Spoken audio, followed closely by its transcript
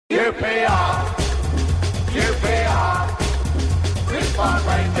QPR, QPR, Christmas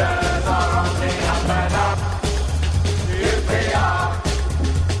Rangers are on the up and up. QPR,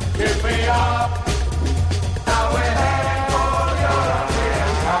 QPR, now we're heading for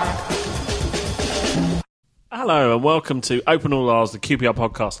European Cup. Hello and welcome to Open All R's, the QPR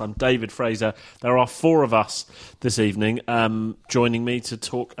podcast. I'm David Fraser. There are four of us this evening joining me to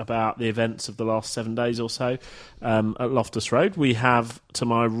talk about the events of the last 7 days or so at Loftus Road. We have to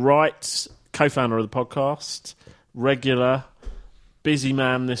my right, co-founder of the podcast, regular, busy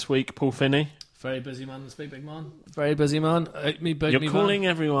man this week, Paul Finney. Very busy man this week, big man. Very busy man. You're calling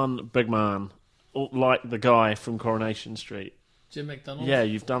everyone big man, like the guy from Coronation Street. Jim McDonald? Yeah,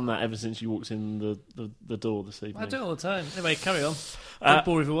 you've done that ever since you walked in the door this evening. I do it all the time. Anyway, carry on. Don't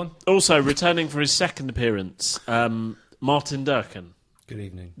bore everyone. Also, returning for his second appearance, Martin Durkin. Good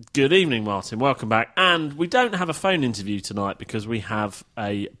evening. Good evening, Martin. Welcome back. And we don't have a phone interview tonight because we have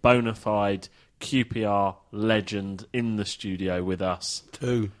a bona fide QPR legend in the studio with us.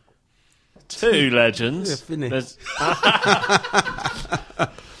 Two legends. Yeah, Finney.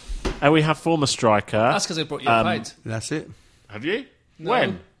 And we have former striker. That's because I brought you a pint. That's it. Have you? No,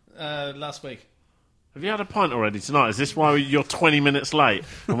 When? Last week. Have you had a pint already tonight? Is this why you're 20 minutes late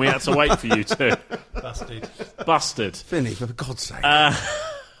and we had to wait for you too? Busted. Finney, for God's sake.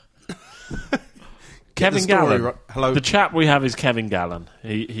 Kevin Gallen. Hello. The chap we have is Kevin Gallen.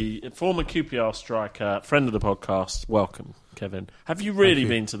 He former QPR striker, friend of the podcast. Welcome, Kevin. Have you really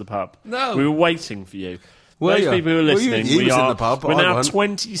been to the pub? No. We were waiting for you. Were Those you? people who are Well, you- listening, he was in the pub, we're I now weren't.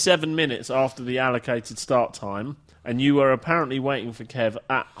 27 minutes after the allocated start time, and you were apparently waiting for Kev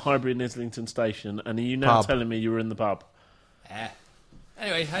at Highbury and Islington Station, and are you now Pub. telling me you were in the pub?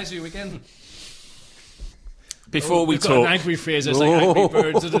 Anyway, how's your weekend? Before we We've got talk... an angry Fraser. It's like Angry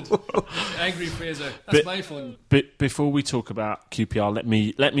Birds. Isn't it? Angry Fraser. That's my fun. Before we talk about QPR,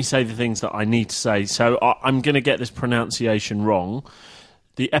 let me say the things that I need to say. So I'm going to get this pronunciation wrong.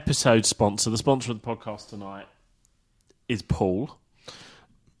 The episode sponsor, the sponsor of the podcast tonight, is Paul.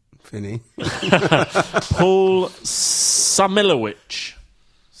 Finney. Paul Samilowicz.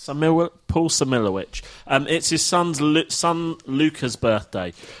 Paul Samilowicz. It's his son Luca's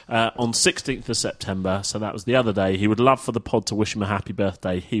birthday on 16th of September, so that was the other day. He would love for the pod to wish him a happy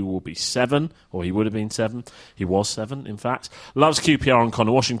birthday. He will be 7, or he would have been 7. He was 7, in fact. Loves QPR and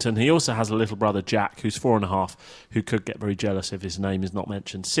Connor Washington. He also has a little brother, Jack, who's 4.5, who could get very jealous if his name is not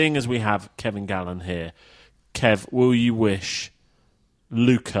mentioned. Seeing as we have Kevin Gallen here, Kev, will you wish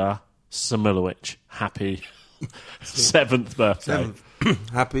Luca Samilowicz happy 7th birthday? 7th.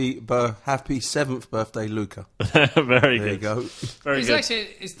 Happy 7th birthday, Luca. Very There you good. go. Very He's good. actually,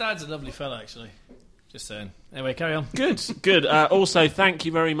 his dad's a lovely fella, actually. Just saying. Anyway, carry on. Good. Also, thank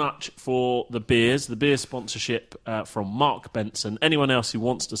you very much for the beer sponsorship from Mark Benson. Anyone else who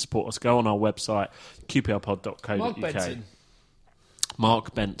wants to support us, go on our website, qprpod.co.uk. Mark Benson.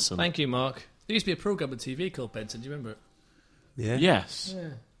 Mark Benson. Thank you, Mark. There used to be a programme on TV called Benson. Do you remember it? Yeah. Yes.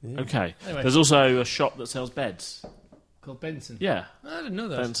 Yeah. Okay. Anyway. There's also a shop that sells beds. Called Benson. Yeah. I didn't know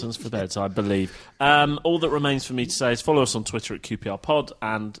that. Benson's for beds, I believe. All that remains for me to say is follow us on Twitter at QPRPod,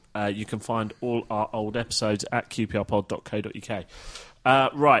 and you can find all our old episodes at qprpod.co.uk.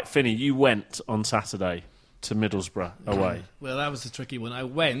 Right, Finney, you went on Saturday to Middlesbrough away. Well, that was the tricky one. I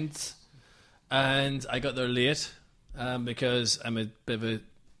went, and I got there late because I'm a bit of a...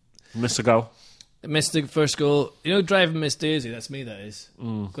 Missed a goal. I missed the first goal. You know, driving Miss Daisy, that's me, that is.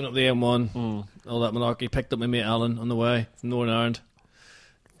 Going up the M1, all that malarkey. Picked up my mate Alan on the way from Northern Ireland.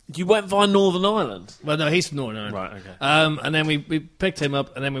 You went via Northern Ireland? Well, no, he's from Northern Ireland. Right, okay. And then we picked him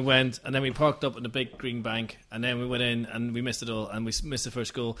up, and then we went, and then we parked up in the big green bank, and then we went in, and we missed it all, and we missed the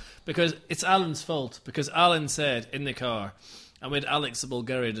first goal. Because it's Alan's fault, because Alan said in the car, and we had Alex the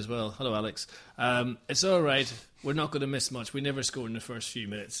Bulgarian as well. Hello, Alex. It's all right. We're not going to miss much. We never scored in the first few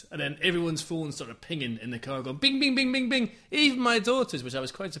minutes. And then everyone's phone started pinging in the car, going bing, bing, bing, bing, bing. Even my daughter's, which I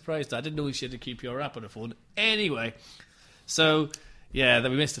was quite surprised at. I didn't know she had a QPR app on her phone. Anyway, so, yeah, then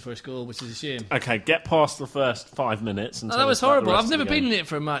we missed the first goal, which is a shame. Okay, get past the first 5 minutes. And Oh, tell that was us about the horrible. rest I've of never the been game. late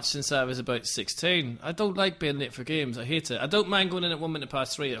for a match since I was about 16. I don't like being late for games. I hate it. I don't mind going in at 1 minute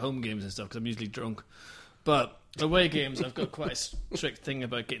past 3 at home games and stuff because I'm usually drunk. But away games, I've got quite a strict thing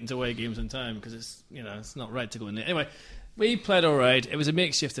about getting to away games on time because it's, you know, it's not right to go in there. Anyway, we played all right. It was a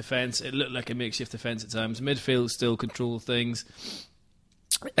makeshift defence. It looked like a makeshift defence at times. Midfield still controlled things.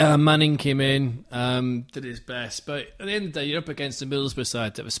 Manning came in, did his best, but at the end of the day, you're up against the Middlesbrough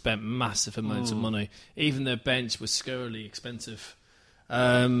side that have spent massive amounts of money. Even their bench was scarily expensive.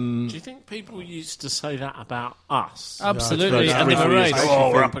 Do you think people used to say that about us? Absolutely, Yeah, and they were right. Oh,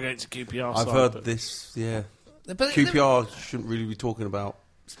 we're think- up against a QPR I've side, heard but- this, yeah. But QPR shouldn't really be talking about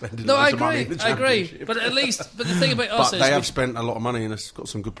spending No, I loads of money in agree. the I agree. Championship. But at least, but the thing about us But is they have spent a lot of money and it's got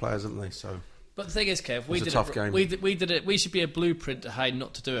some good players, haven't they? So But the thing is, Kev, we It's a did tough it. game. We did it. We should be a blueprint to how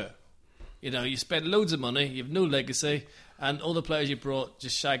not to do it. You know, you spend loads of money, you have no legacy, and all the players you brought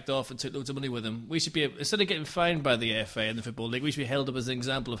just shagged off and took loads of money with them. We should be instead of getting fined by the FA and the Football League, we should be held up as an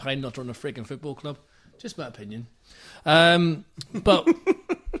example of how not to run a freaking football club. Just my opinion. But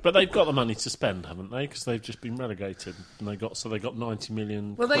But they've got the money to spend, haven't they? Because they've just been relegated, and they got 90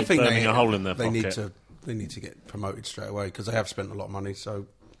 million. Well, they- quid I think burning a hole in their they pocket. need to get promoted straight away because they have spent a lot of money. So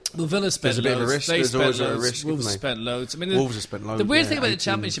well, Villa spent There's a bit of a loads. risk. They There's spent always a loads. risk, Wolves isn't they? spent loads. I mean, Wolves have spent loads. The weird yeah, thing about the 18,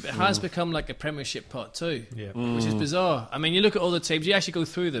 Championship, it has become like a Premiership Part 2, Yeah. which is bizarre. I mean, you look at all the teams, you actually go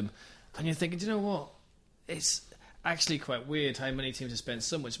through them, and you're thinking, do you know what? It's actually quite weird how many teams have spent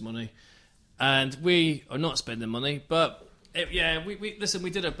so much money, and we are not spending money. But we listen. We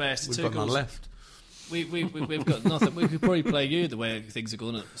did our best. We've Two got none goals. left. We've got nothing. We could probably play you the way things are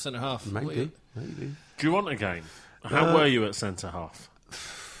going at centre half. Maybe. Do you want a game? How were you at centre half?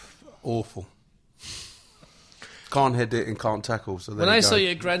 Awful. Can't head it and can't tackle. So there When I you saw go. you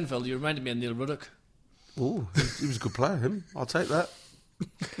at Grenfell, you reminded me of Neil Ruddock. Ooh, he was a good player. Him, I'll take that.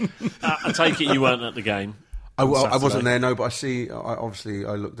 I take it you weren't at the game. I Saturday. wasn't there, no, but obviously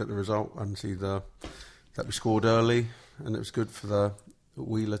I looked at the result and see that we scored early, and it was good for the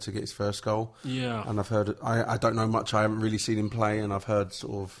Wheeler to get his first goal. Yeah. And I've heard, I don't know much, I haven't really seen him play, and I've heard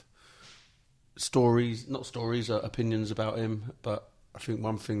sort of opinions about him, but I think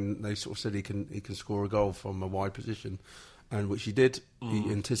one thing they sort of said he can score a goal from a wide position, and which he did.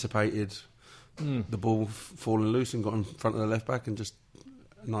 He anticipated the ball falling loose and got in front of the left back and just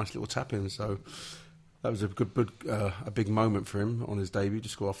a nice little tap in. So that was a big moment for him on his debut to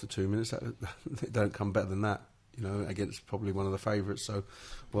score after 2 minutes. They don't come better than that, you know, against probably one of the favourites. So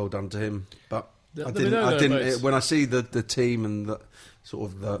well done to him. But I didn't. When I see the team and the sort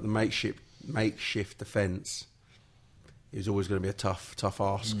of the makeshift defence, it was always going to be a tough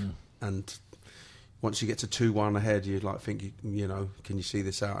ask. And once you get to 2-1 ahead, you like think you know, can you see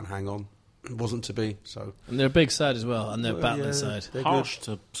this out and hang on? It wasn't to be. So And they're a big side as well, and they're battling yeah, side. they're Harsh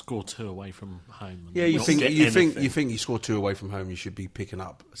to score 2 away from home. And Yeah, you not think get you anything. think you score 2 away from home, you should be picking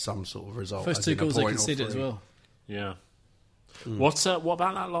up some sort of result. First as 2 in a goals they point or conceded as 3. well. Yeah. What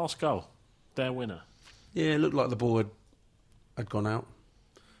about that last goal? Their winner. Yeah, it looked like the ball had gone out,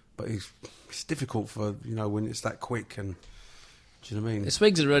 but it's difficult for, you know, when it's that quick. And do you know what I mean? It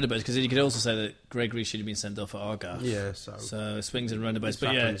swings and roundabouts, because you could also say that Gregory should have been sent off at Argyle. Yeah, so it swings and roundabouts. it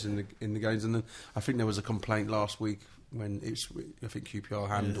But yeah, happens in the games. And then I think there was a complaint last week when I think QPR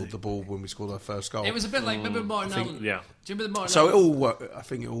handled the ball when we scored our first goal. it was a bit like, remember Martin Allen? Yeah. Do you remember the Martin So Allen? I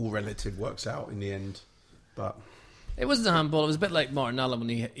think it all relative works out in the end. But It wasn't a handball, it was a bit like Martin Allen when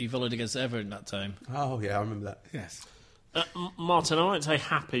he volleyed against Everton that time. oh yeah, I remember that. Yes. Martin, I won't say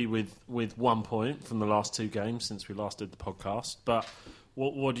happy with 1 point from the last 2 games since we last did the podcast, but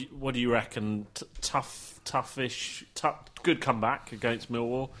what do you reckon? Toughish, good comeback against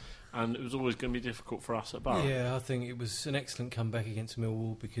Millwall, and it was always going to be difficult for us at Borough. Yeah, I think it was an excellent comeback against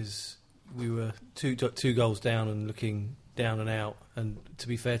Millwall because we were two goals down and looking down and out. And to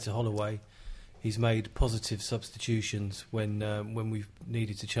be fair to Holloway, he's made positive substitutions when we've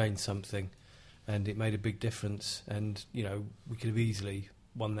needed to change something, and it made a big difference. And you know, we could have easily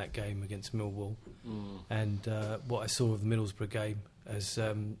won that game against Millwall. And what I saw of the Middlesbrough game, as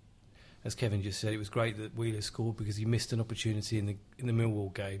Kevin just said, it was great that Wheeler scored because he missed an opportunity in the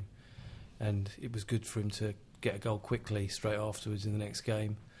Millwall game, and it was good for him to get a goal quickly straight afterwards in the next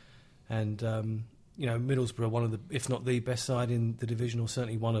game. And you know, Middlesbrough, one of the, if not the best side in the division, or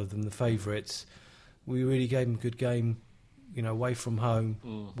certainly one of them, the favourites. We really gave them a good game, you know, away from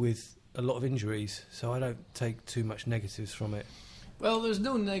home with a lot of injuries. So I don't take too much negatives from it. Well, there's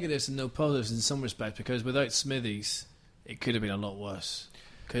no negatives and no positives in some respect, because without Smithies, it could have been a lot worse.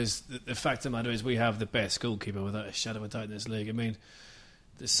 Because the fact of the matter is, we have the best goalkeeper without a shadow of a doubt in this league. I mean,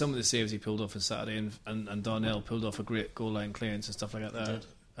 there's some of the saves he pulled off on Saturday, and Darnell pulled off a great goal line clearance and stuff like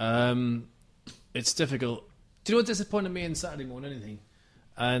that. It's difficult. Do you know what disappointed me in Saturday more than anything?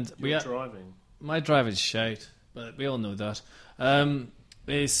 And Driving. my driving's shite, but we all know that.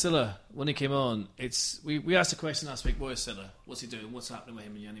 Is Silla, when he came on, we asked a question last week, where's Silla? What's he doing? What's happening with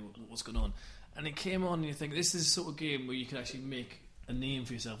him and Yanni? What's going on? And he came on and you think, this is the sort of game where you can actually make a name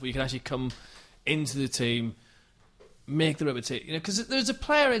for yourself, where you can actually come into the team, make the reputation. You know, because there's a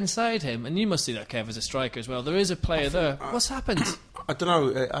player inside him, and you must see that, Kev, as a striker as well. There is a player there. What's happened? I don't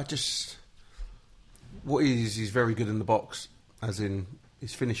know. What he is, he's very good in the box, as in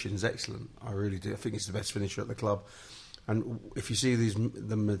his finishing is excellent. I really do. I think he's the best finisher at the club. And if you see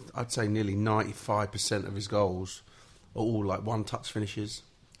I'd say nearly 95% of his goals are all like one-touch finishes.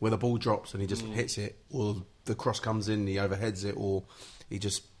 where the ball drops and he just hits it, or the cross comes in, he overheads it, or he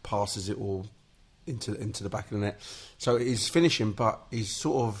just passes it all into the back of the net. So he's finishing, but he's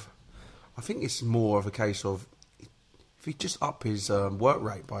sort of, I think it's more of a case of if he just up his work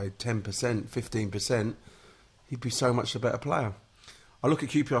rate by 10%, 15%, he'd be so much a better player. I look at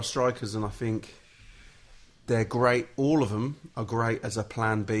QPR strikers and I think they're great. All of them are great as a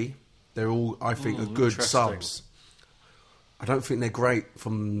plan B. They're all, I think, are good interesting. subs. I don't think they're great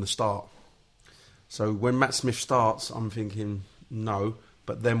from the start. So when Matt Smith starts, I'm thinking no.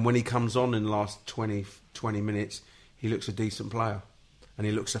 But then when he comes on in the last 20 minutes, he looks a decent player and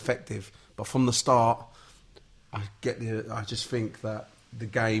he looks effective. But from the start, I just think that the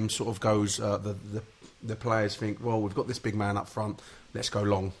game sort of goes. The players think, well, we've got this big man up front. Let's go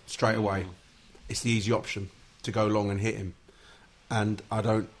long straight away. It's the easy option to go long and hit him. And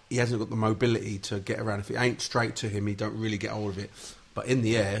he hasn't got the mobility to get around. If it ain't straight to him, he don't really get hold of it. But in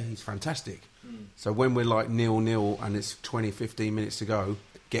the air, he's fantastic. So when we're like 0-0 and it's 20, 15 minutes to go,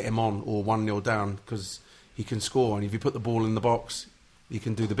 get him on, or 1-0 down, because he can score. And if you put the ball in the box, he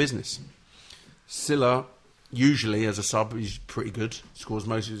can do the business. Silla, usually as a sub, he's pretty good. Scores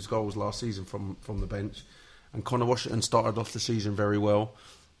most of his goals last season from the bench. And Connor Washington started off the season very well.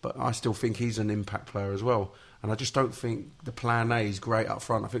 But I still think he's an impact player as well. And I just don't think the plan A is great up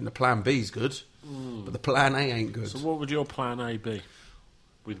front. I think the plan B is good, but the plan A ain't good. So what would your plan A be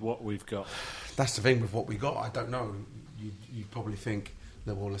with what we've got? That's the thing with what we got. I don't know. You'd probably think,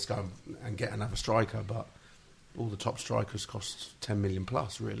 well, let's go and get another striker, but all the top strikers cost 10 million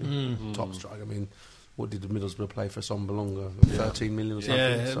plus, really. Top striker. I mean, what did the Middlesbrough play for Sombalonga? 13 million or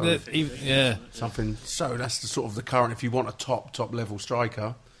something? Something. So that's the sort of the current. If you want a top level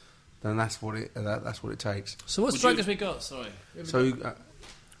striker, then that's what it takes. So what strikers we got? Sorry. So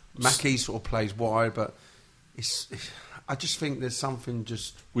Mackie sort of plays wide, but I just think there's something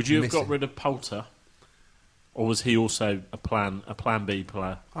just. Would you have missing. got rid of Poulter, or was he also a plan B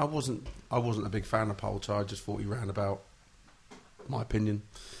player? I wasn't a big fan of Poulter. I just thought he ran about. My opinion.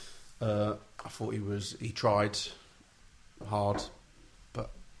 I thought he tried hard,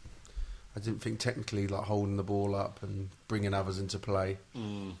 but I didn't think technically like holding the ball up and bringing others into play.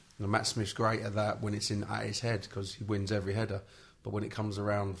 You know, Matt Smith's great at that when it's at his head because he wins every header. But when it comes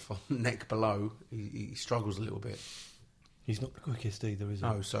around from neck below, he struggles a little bit. He's not the quickest either, is he?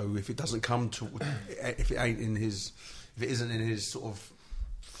 No, so if it doesn't come to, if it isn't in his sort of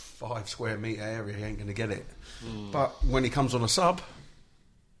 5 square metre area, he ain't going to get it. But when he comes on a sub,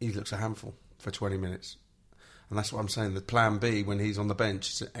 he looks a handful for 20 minutes. And that's what I'm saying. The plan B, when he's on the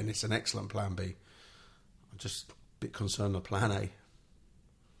bench, and it's an excellent plan B, I'm just a bit concerned with plan A.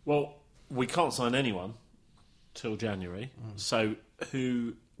 Well, we can't sign anyone till January. So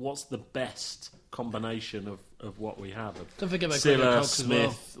what's the best combination of what we have? Don't forget about Gregor Silla, Cox as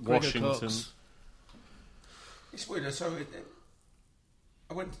well. Smith, Gregor Washington. Cox. It's weird. So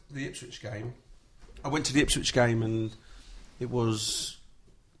I went to the Ipswich game. And it was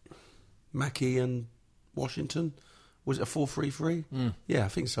Mackie and Washington. Was it a 4-3-3? Yeah, I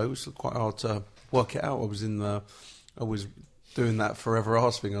think so. It was quite hard to work it out. I was doing that forever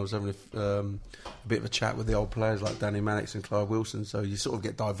arse thing. I was having a bit of a chat with the old players like Danny Mannix and Clive Wilson. So you sort of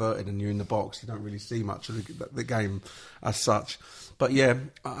get diverted and you're in the box. You don't really see much of the game as such. But yeah,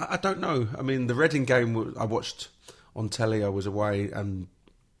 I don't know. I mean, the Reading game I watched on telly. I was away and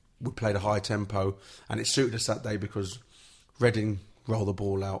we played a high tempo, and it suited us that day because Reading roll the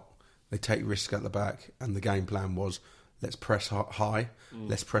ball out. They take risks at the back, and the game plan was let's press high,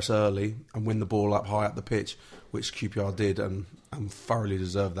 let's press early, and win the ball up high up the pitch, which QPR did and thoroughly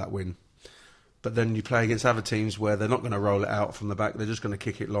deserved that win. But then you play against other teams where they're not going to roll it out from the back, they're just going to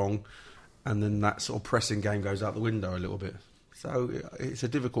kick it long, and then that sort of pressing game goes out the window a little bit. So it's a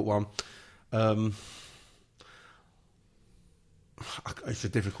difficult one. It's a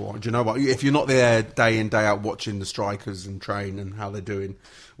difficult one. Do you know what? If you're not there day in, day out watching the strikers and train and how they're doing,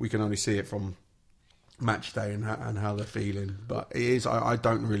 we can only see it from match day and how they're feeling. But it is, I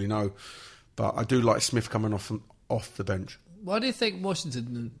don't really know. But I do like Smith coming off the bench. Why do you think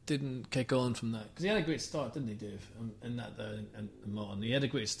Washington didn't kick on from that? Because he had a great start, didn't he, Dave? And Martin. He had a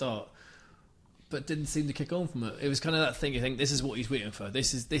great start, but didn't seem to kick on from it. It was kind of that thing. You think this is what he's waiting for.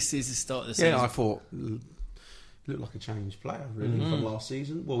 This is the start of the season. Yeah, I thought. Looked like a changed player, really, from last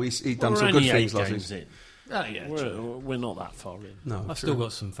season. Well, he'd done some good things last season. Oh, yeah, We're not that far in. No, I've still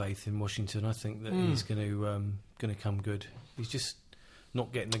got some faith in Washington. I think that he's going to come good. He's just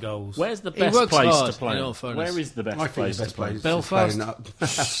not getting the goals. Where's the He best works place hard, to play? in all fairness. Where is the best I think place the best to play? place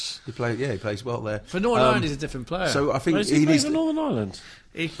Belfast? He plays well there. For Northern Ireland, he's a different player. So I think Where's he he playing needs for Northern Ireland?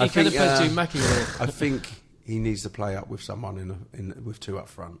 he I kind of think, plays Jim Mackey role. I think he needs to play up with someone with two up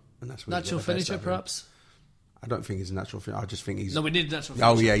front, and that's where he's Natural got the best finisher, out of him. perhaps. I don't think he's a natural finisher. I just think he's. No, we need a natural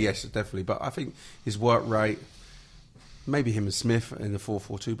Oh finisher. yeah, yes, definitely. But I think his work rate, maybe him and Smith in the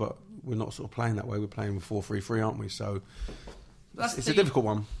 4-4-2, but we're not sort of playing that way. We're playing with 4-3-3, aren't we? So That's it's the a thing. difficult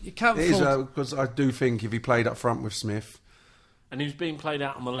one. You can't It is fault- because I do think if he played up front with Smith, And he was being played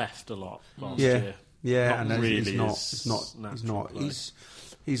out on the left a lot last yeah, year. yeah, Not and really he's not. his He's not. He's natural not. play.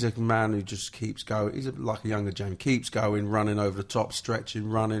 He's a man who just keeps going. He's like a younger James. Keeps going, running over the top, stretching,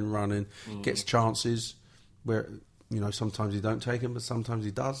 running, gets chances where. Sometimes he don't take him, but sometimes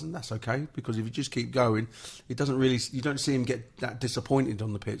he does, and that's okay because if you just keep going, it doesn't really. You don't see him get that disappointed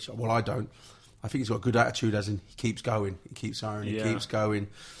on the pitch. Well, I don't. I think he's got a good attitude, as in he keeps going, he keeps going, he keeps going,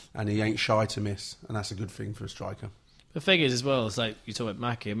 and he ain't shy to miss, and that's a good thing for a striker. The thing is, as well, it's like you talk about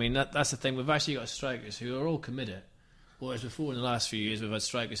Mackie. I mean, that's the thing. We've actually got strikers who are all committed. Whereas before, in the last few years, we've had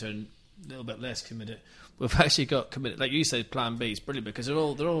strikers who are a little bit less committed. We've actually got committed. Like you said, Plan B is brilliant because they're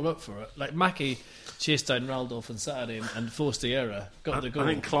all up for it. Like Mackie chased down Raldorf on Saturday and forced the error, got the goal. I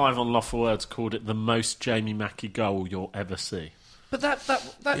think Clive on Loft for Words called it the most Jamie Mackie goal you'll ever see. But that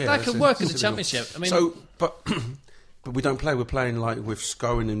Yeah, can work in the it's a Championship. I mean, but we don't play. We're playing like with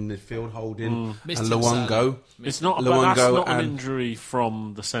Scowen in midfield, holding and Missed Luongo. It's not, Luongo but that's not an and- injury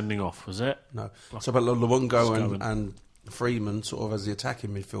from the sending off, was it? No, so but Luongo Scowen. and Freeman sort of as the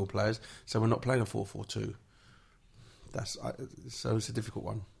attacking midfield players. So we're not playing a 4-4-2. So it's a difficult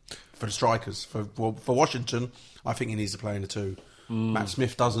one for the strikers. For Washington, I think he needs to play in the two. Matt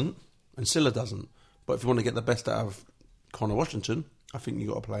Smith doesn't, and Silla doesn't. But if you want to get the best out of Connor Washington, I think you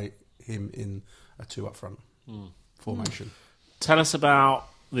got to play him in a two up front formation. Tell us about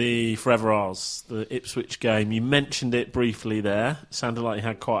the Forever Ours, the Ipswich game. You mentioned it briefly there. It sounded like you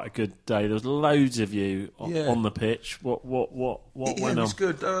had quite a good day. There was loads of you Yeah. on the pitch. What went It on? was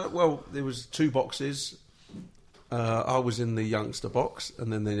good. Well, there was two boxes. I was in the youngster box,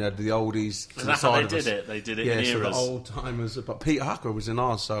 and then they had the oldies to Is the that how side they of did us. it? They did it Yeah, in so the eras. old timers. But Peter Hucker was in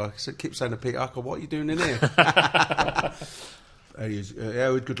ours, so I keep saying to Peter Hucker, "What are you doing in here?" He was, we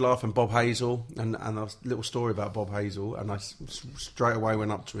had a good laugh, and Bob Hazel, and a little story about Bob Hazel, and I straight away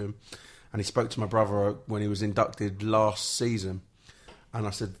went up to him, and he spoke to my brother when he was inducted last season, and I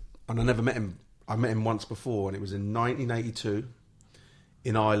said, and I never met him. I met him once before, and it was in 1982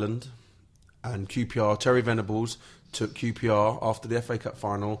 in Ireland, and QPR, Terry Venables took QPR after the FA Cup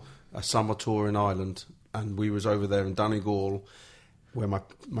final, a summer tour in Ireland, and we was over there in Donegal, where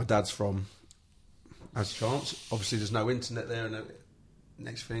my dad's from. As a chance, obviously there's no internet there, and the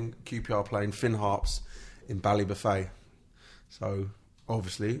next thing, QPR playing Finn Harps in Ballybuffet. So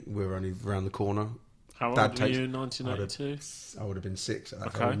obviously we're only around the corner. How old Dad were takes- you in 1982? I would have been 6 at that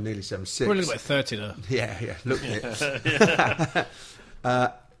Okay. time, nearly 7, 6. probably about 30 though. Yeah, looked it.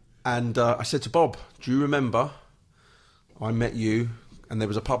 And I said to Bob, "Do you remember? I met you, and there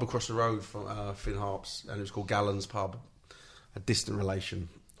was a pub across the road from Finn Harps, and it was called Gallon's Pub, a distant relation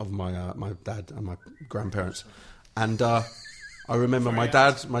of my dad and my grandparents. And I remember my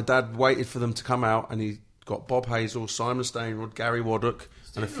dad waited for them to come out, and he got Bob Hazel, Simon Stainwood, Gary Waddock,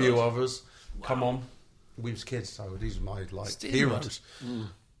 and a few others. Come on, we was kids, so these are my heroes.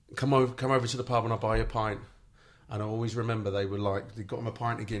 Come over to the pub, and I'll buy you a pint." And I always remember they got him a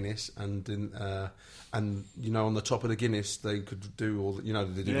pint of Guinness, and on the top of the Guinness they could do all they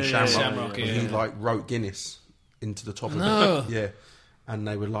do the Shamrock. Shamrock, And yeah. he wrote Guinness into the top No. of it. Yeah. And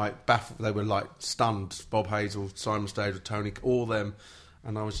they were baffled, they were stunned. Bob Hazel, Simon Stade, Tony, all them.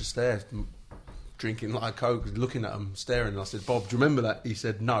 And I was just there drinking like a Coke, looking at them, staring. And I said, "Bob, do you remember that?" He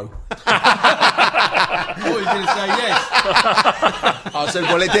said, "No." I thought you were going to say yes. I said,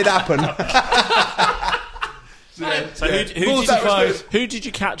 "Well, it did happen." So who did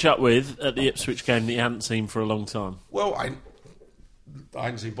you catch up with at the Ipswich game that you hadn't seen for a long time? Well, I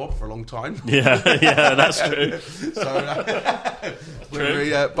hadn't seen Bob for a long time. Yeah, that's true. So,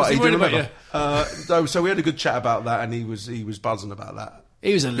 but Was he he did worried about remember. No, so we had a good chat about that, and he was buzzing about that.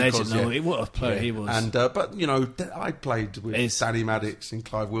 He was a legend, Because, though. yeah. What a player he was. And but I played with He's- Danny Maddox and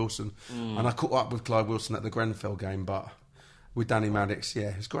Clive Wilson, and I caught up with Clive Wilson at the Grenfell game. But with Danny Maddox,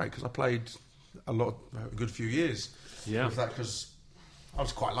 yeah, it's great because I played a good few years. Yeah. With that, because I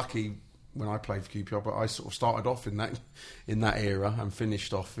was quite lucky when I played for QPR, but I sort of started off in that era and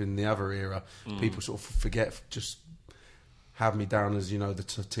finished off in the other era. People sort of forget, just have me down as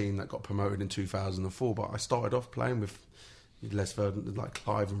the team that got promoted in 2004. But I started off playing with Les Verdon, like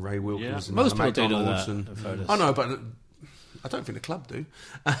Clive and Ray Wilkins, Yeah. and Most Alan people do know McDonald's that, and- I've heard I know, but I don't think the club do.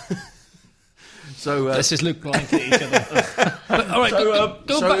 So. Let's just look blank at each other. But, all right, go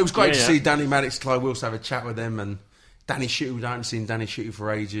So back. it was great to Yeah. see Danny Maddox, Clive Wilson, have a chat with them, and Danny Shittu, I hadn't seen Danny Shittu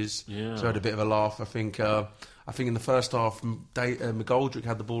for ages, Yeah. so I had a bit of a laugh. I think in the first half, McGoldrick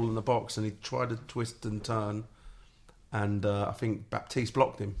had the ball in the box and he tried to twist and turn, and I think Baptiste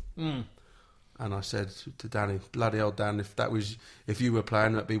blocked him. And I said to Danny, bloody hell, Dan, if you were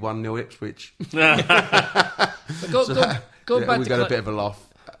playing, that'd be 1-0 Ipswich. Go Yeah, back we to got a bit of a laugh.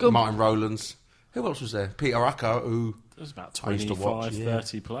 Go- Martin Rowlands. Who else was there? Peter Rucker, who... There's about I used to 25, watch,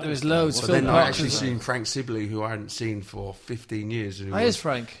 30 players. There was loads. So Phil then I Parker actually was there. seen Frank Sibley, who I hadn't seen for 15 years. Who Hi, is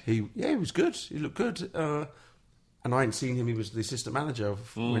Frank. He was good. He looked good. And I hadn't seen him. He was the assistant manager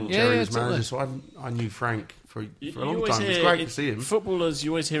when Yeah, Jerry yeah, was totally. manager. So I knew Frank for a long always time. It was hear great to see him. Footballers, you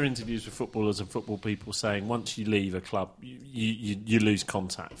always hear interviews with footballers and football people saying once you leave a club, you lose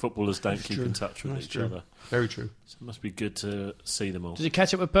contact. Footballers don't keep in touch with That's each true. other. Very true. So it must be good to see them all. Did you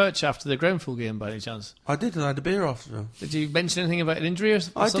catch up with Birch after the Grenfell game by any chance? I did. I had a beer after. Did you mention anything about an injury or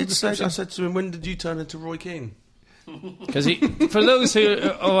I some did say. I description? said to him, "When did you turn into Roy Keane?" Because for those who aren't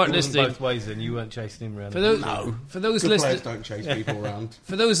It wasn't listening, both ways, then you weren't chasing him around. for those Good players listeners, don't chase people around.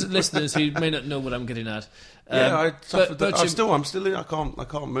 for those listeners who may not know what I'm getting at, Yeah, I suffered that. Bircham- I'm still in. I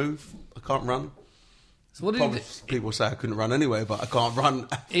can't move. I can't run. so what did Probably people say I couldn't run anyway, but I can't run.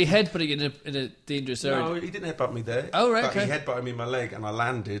 he headbutted you in a dangerous area? No, he didn't headbutt me there. Oh, right, But okay. he headbutted me in my leg, and I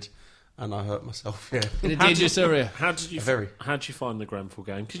landed, and I hurt myself. Yeah, In a dangerous area. How did you find the Grenfell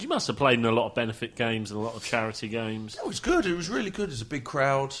game? Because you must have played in a lot of benefit games and a lot of charity games. it was good. It was really good. It was a big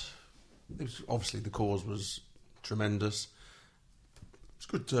crowd. It was obviously the cause was tremendous. It's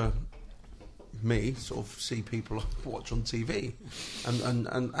good to me sort of see people I watch on TV, and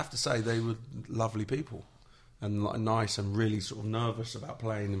I have to say they were lovely people. And like nice and really sort of nervous about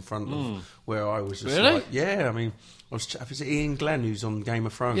playing in front of where I was just Really? like, yeah, I mean, is it Ian Glenn who's on Game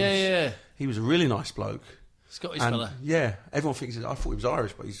of Thrones? Yeah. He was a really nice bloke. Scottish And, fella. yeah, everyone thinks, I thought he was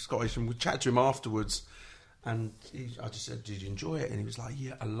Irish, but he's Scottish. And we chatted to him afterwards, and I just said, did you enjoy it? And he was like,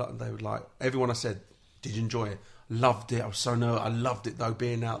 yeah, they would like, everyone I said, did you enjoy it? Loved it. I was so nervous. I loved it though,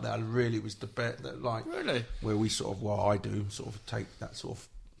 being out there. I really was the bet that like, Really? where we sort of, I do, sort of take that sort of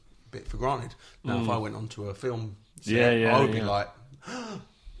bit for granted. Now, if I went onto a film set, I would be like,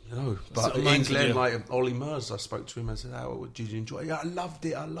 you know. But sort of in reminds me England, of- like Ollie Mers, I spoke to him and said, "How did you enjoy it?" Yeah, I loved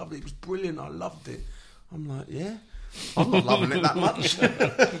it. It was brilliant. I loved it. I'm like, yeah. I'm not loving it that much.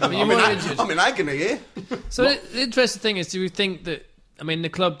 I'm in agony here. So the interesting thing is, do you think that? I mean, the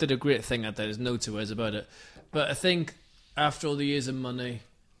club did a great thing out there. There's no two ways about it. But I think after all the years of money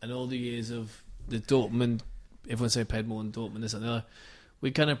and all the years of the Dortmund, everyone say paid more than Dortmund, this and the other, we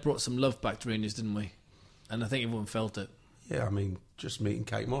kind of brought some love back to Rangers, didn't we? And I think everyone felt it. Yeah, I mean, just meeting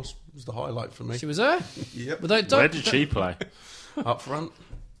Kate Moss was the highlight for me. She was there. Yep. Without doubt. Where did she play? Up front.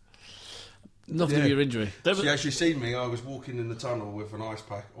 Nothing to Yeah. your injury. She actually seen me. I was walking in the tunnel with an ice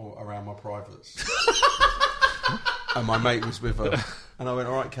pack around my privates. And my mate was with her. And I went,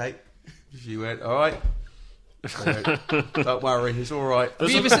 all right, Kate. She went, all right. I went, don't worry, it's all right. Have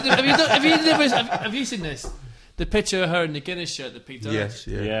you ever seen? Have you seen this? The picture of her in the Guinness shirt that Pete done. Yes,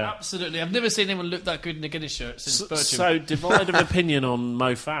 yeah. Yeah. Absolutely. I've never seen anyone look that good in a Guinness shirt since Bircham. So, divided opinion on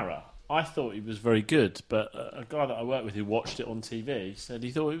Mo Farah. I thought he was very good, but a guy that I worked with who watched it on TV said he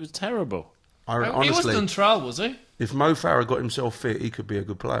thought it was terrible. he wasn't Honestly, on trial, was he? if Mo Farah got himself fit, he could be a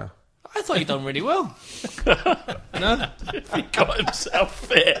good player. I thought he'd done really well. No? He got himself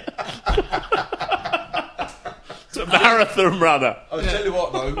fit. It's a marathon runner. I'll tell you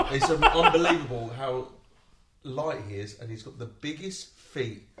what, though, it's unbelievable how light he is, and he's got the biggest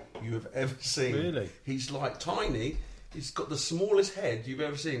feet you have ever seen. Really? He's like tiny. He's got the smallest head you've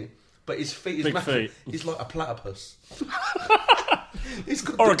ever seen, but his feet is Big massive. feet. He's like a platypus. He's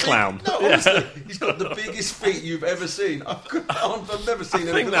got Or the a clown. No, honestly, he's got the biggest feet you've ever seen. I've never seen I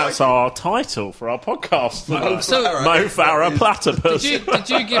anything think that's like it. our title for our podcast. So- Mo Farah Platypus. Did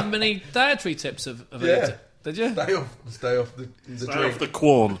you give him any dietary tips of Yeah. it? Did you? Stay off the Stay drink. off the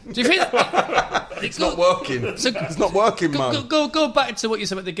corn. Do you think It's not working. It's not working, man. Go back to what you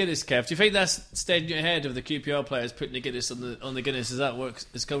said about the Guinness, Kev. Do you think that's stayed in your head of the QPR players putting the Guinness on the Guinness? Is that where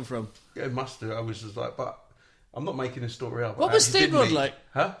it's come from? Yeah, it must do. I was just like, but I'm not making a story up. What was Actually, did Steenrod meet- like?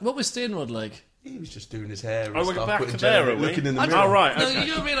 Huh? What was Steenrod like? He was just doing his hair and Oh, we're stuff. back putting there, gel- are we? looking in the I- mirror. Oh, right. No, Okay.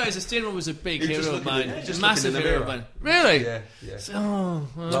 you don't realise that Steenrod was a big He was just hero of looking mine. in- just Massive looking in the hero of mirror. mine. Really? Yeah, yeah. Oh,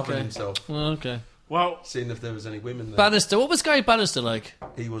 Loving okay. himself. Well, okay. Well, Seeing if there was any women there. Bannister. What was Gary Bannister like?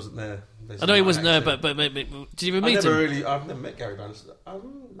 He wasn't there. I know he wasn't there, but did you ever meet him? I've never met Gary Bannister.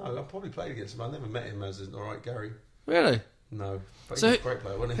 No, I've probably played against him. I never met him as an alright Gary. Really? No. But So- he was a great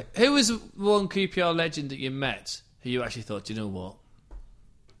player, wasn't he? Who was one QPR legend that you met who you actually thought, you know what?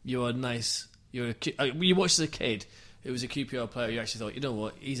 You're nice. You watched as a kid. It was a QPR player. You actually thought, you know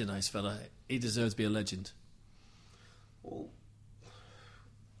what? He's a nice fella. He deserves to be a legend.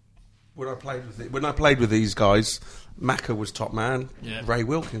 When I played with these guys, Macca was top man. Yeah. Ray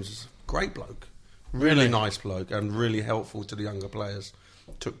Wilkins was a great bloke, really nice bloke, and really helpful to the younger players.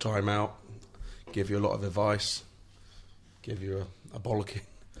 Took time out, give you a lot of advice, give you a bollocking.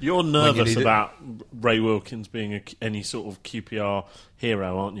 You're nervous need it. about Ray Wilkins being any sort of QPR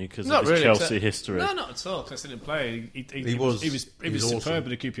hero, aren't you? Because Not of his really, Chelsea except- history. No, not at all. 'Cause I seen him play. He was superb awesome. in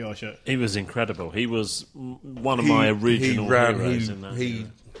the QPR shirt. He was incredible. He was one of my original heroes in that.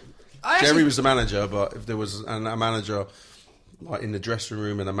 Jerry was the manager, but if there was a manager like in the dressing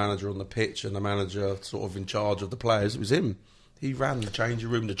room and a manager on the pitch and a manager sort of in charge of the players, it was him. He ran the changing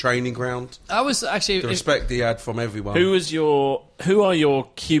room, the training ground, I was actually. the respect he had from everyone. Who are your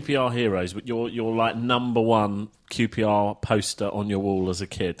QPR heroes? But your like number one QPR poster on your wall as a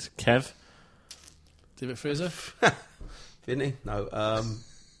kid, Kev? David Fraser. Vinny? No.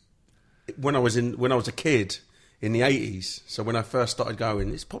 When I was a kid in the 80s, so when I first started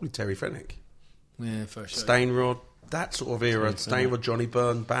going, it's probably Terry Fenwick, Yeah, for sure. Stainrod, that sort of era. Stainrod, Johnny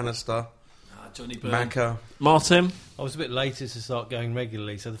Byrne, Bannister, Johnny Byrne. Macca. Martin? I was a bit later to start going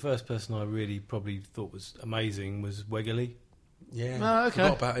regularly, so the first person I really probably thought was amazing was Wegerle. Yeah, Oh, okay.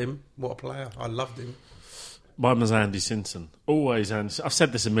 forgot about him. What a player! I loved him. Mine was Andy Sinton. Always Andy. I've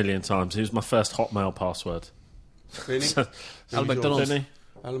said this a million times. He was my first Hotmail password. Vinny? Alan McDonald. Didn't he?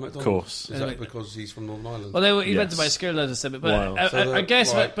 Alan McDonald. Of course. Is that because he's from Northern Ireland? Well, he went to Yes. my school, as I said, but Wow. I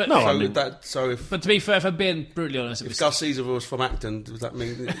guess. Right. But, No, so I mean- but to be fair, if I'm being brutally honest, it if was Gus Caesar was from Acton, does that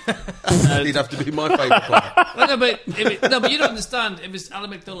mean he'd have to be my favourite player? Well, no, but you don't understand. It was Alan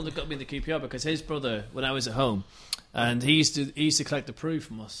McDonald that got me in the QPR because his brother, when I was at home, and he used to collect the proof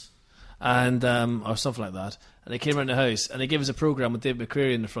from us, and or something like that. And they came around the house and they gave us a programme with David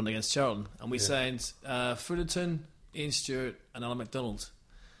McCreary in the front against Charlton, and we signed Fullerton, Ian Stewart, and Alan McDonald.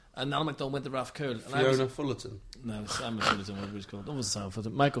 And Alan McDonald went to Ralph Cole. And I was, Fiona Fullerton. no, Simon Fullerton, whatever he's called. That wasn't Simon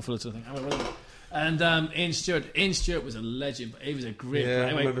Fullerton. Michael Fullerton, I think. I remember that. And Ian Stewart. Ian Stewart was a legend. But he was a great player. Yeah, I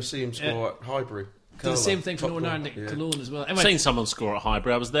Anyway, remember seeing him score at Highbury. did the same thing for Top Northern goal. Ireland Yeah. at Cologne as well. I've Anyway, seen someone score at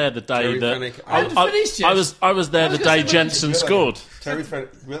Highbury. I was there the day Terry that Fenwick. I finished yet. I was there I was the gonna day say, Jensen scored. Terry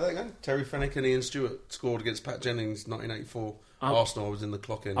Fenwick and Ian Stewart scored against Pat Jennings 1984. Arsenal, I was in the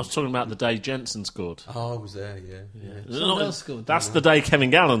clock in. I was talking about the day Jensen scored. Oh, I was there, yeah. Someone else scored. That's the day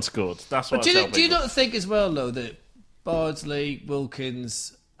Kevin Gallen scored. That's what But I tell do you people. not think as well, though, that Bardsley,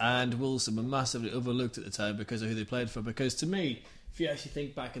 Wilkins, and Wilson were massively overlooked at the time because of who they played for? Because to me, if you actually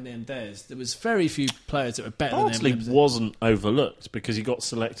think back in them days, there was very few players that were better Bardsley than them. wasn't overlooked because he got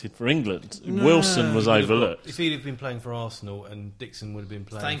selected for England. Wilson was overlooked. If he'd have been playing for Arsenal and Dixon would have been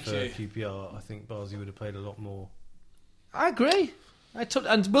playing Thank for you. QPR, I think Barsley would have played a lot more. I agree.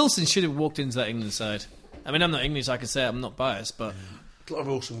 And Wilson should have walked into that England side. I mean, I'm not English, I can say I'm not biased, but Clive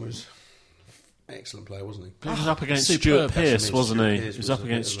Wilson was an excellent player, wasn't he? He was up against Superb. Stuart Pearce, That's what I mean, wasn't he? Stuart He Pearce was was up a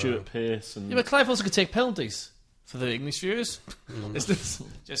against bit of Stuart Pearce. And yeah, but Clive also could take penalties for the English viewers. Just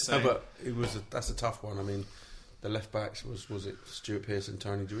No, saying. but that's a tough one. I mean, the left backs was it Stuart Pearce and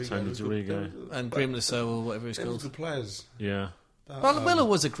Tony Dorigo? Tony They was good- Dorigo. And Graham Lasso or whatever he's They were called. good players. yeah. Well, Willow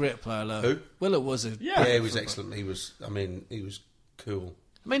was a great player, though. Who? Willow was a... Yeah, he was excellent. He was cool.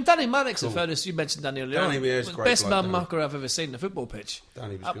 I mean, Danny Maddox, in Cool. fairness, you mentioned Danny earlier Danny, on. yeah, he's Was great best bloke, man Danny. marker I've ever seen on the football pitch.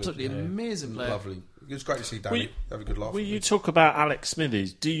 Danny was Absolutely good. amazing player. Lovely. It was great to see Danny have a good laugh. Well, you talk about Alex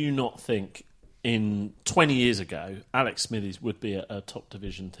Smithies. Do you not think in 20 years ago, Alex Smithies would be a top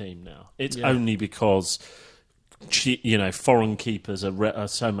division team now? It's only because foreign keepers are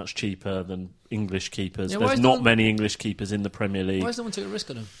so much cheaper than English keepers. Yeah, why There's is not no one- many English keepers in the Premier League. Why has no one taken a risk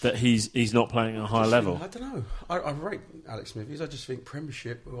on him? That he's not playing at a high level. I don't know. I rate Alex Smithies. I just think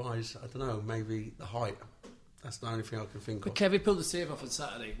Premiership wise, I don't know, maybe the height. That's the only thing I can think But of. Kevin pulled the save off on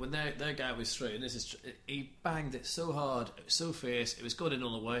Saturday when their guy was straight, and he banged it so hard, it was so fierce, it was going in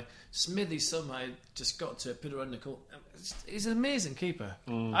all the way. Smithy somehow just got to put it around the corner. He's an amazing keeper.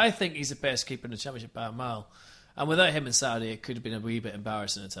 I think he's the best keeper in the Championship by a mile. And without him on Saturday, it could have been a wee bit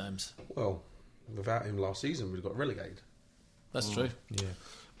embarrassing at times. Well, without him last season, we'd got relegated. That's true.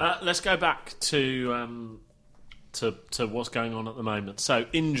 Yeah. Let's go back to what's going on at the moment. So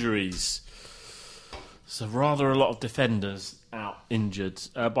injuries. So rather a lot of defenders out injured.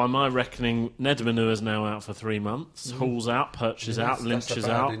 By my reckoning, Ned Manua is now out for 3 months. Hall's out, Perch is out, Lynch that's is a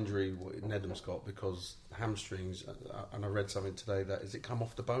bad out. injury what Nedham's got because hamstrings. And I read something today that is it come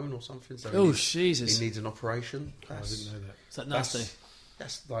off the bone or something. So Oh, he Jesus. needs an operation. I didn't know that. Is that nasty?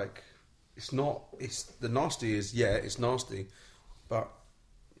 That's like it's not. It's the nasty is it's nasty, but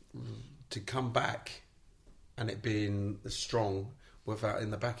to come back and it being strong without in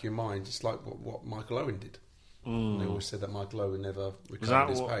the back of your mind, it's like what Michael Owen did. They always said that Michael Owen never Was recovered that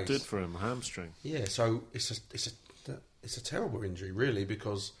his what pace. did for him? Hamstring. Yeah, so it's it's a terrible injury, really,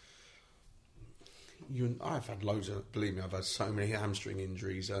 because I've had loads of. Believe me, I've had so many hamstring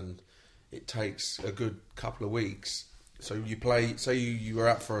injuries, and it takes a good couple of weeks. So you play. Say you were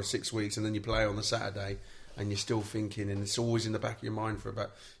out for 6 weeks, and then you play on the Saturday, and you're still thinking, and it's always in the back of your mind for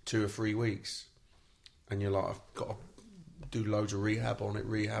about 2 or 3 weeks, and you're like, I've got to do loads of rehab on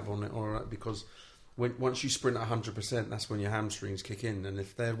it, all right, because once you sprint 100%, that's when your hamstrings kick in, and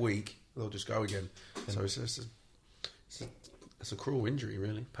if they're weak, they'll just go again. So it's a cruel injury,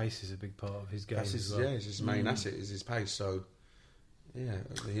 really. Pace is a big part of his game. That's as well. it's his main asset is his pace. So yeah,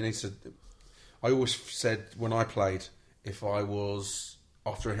 he needs to. I always said when I played, if I was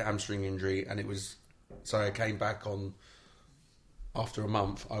after a hamstring injury and it was, so I came back on after a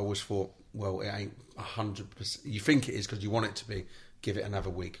month, I always thought, well, it ain't 100%. You think it is because you want it to be. Give it another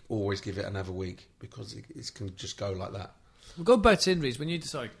week. Always give it another week because it can just go like that. We'll go back to injuries. When you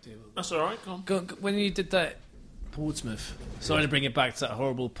decide, That's all right. Go on. when you did that, Portsmouth. Sorry to bring it back to that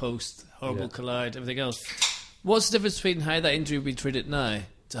horrible post, horrible collide, everything else. What's the difference between how that injury would be treated now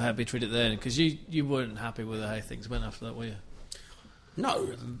to how it be treated then? Because you weren't happy with how things went after that, were you? No,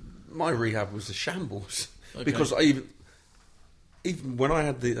 my rehab was a shambles Okay. because even when I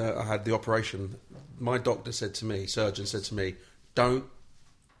had the operation, my doctor surgeon said to me,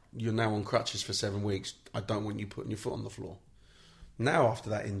 you're now on crutches for 7 weeks. I don't want you putting your foot on the floor. Now after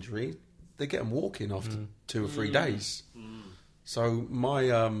that injury, they get them walking after 2 or 3 days. So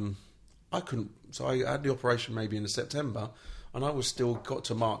I couldn't. So I had the operation maybe in September, and I was still got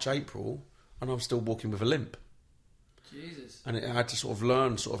to March, April, and I was still walking with a limp. Jesus. And I had to sort of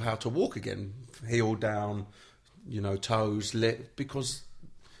learn how to walk again, heel down, toes, lip, because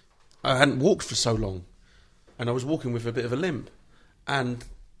I hadn't walked for so long, and I was walking with a bit of a limp. And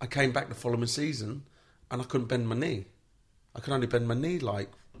I came back the following season, and I couldn't bend my knee. I could only bend my knee like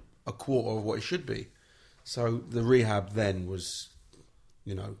a quarter of what it should be. So the rehab then was,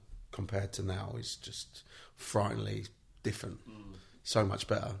 compared to now, is just frighteningly different. So much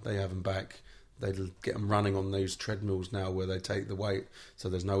better. They have them back. They get them running on those treadmills now where they take the weight, so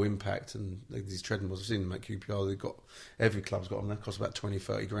there's no impact. And these treadmills, I've seen them at QPR. Every club's got them. They cost about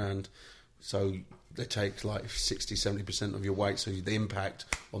 20-30 grand. So they take like 60-70% of your weight, so the impact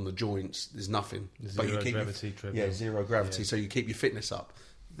on the joints is nothing. Zero gravity treadmill. Yeah, zero gravity. So you keep your fitness up.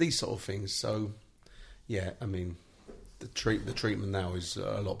 These sort of things. So yeah, I mean, the treatment now is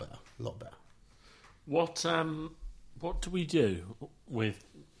a lot better. A lot better. What do we do with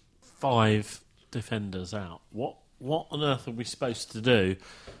 5 defenders out? What on earth are we supposed to do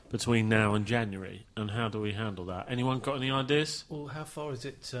between now and January, and how do we handle that? Anyone got any ideas? Well, how far is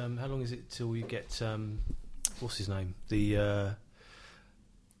it? How long is it till you get what's his name? The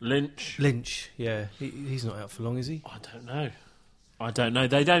Lynch. Yeah, he's not out for long, is he? I don't know.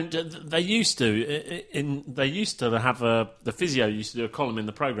 They don't. They used to. They used to have the physio used to do a column in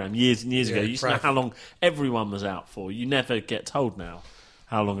the programme years and years ago. You used to know how long everyone was out for. You never get told now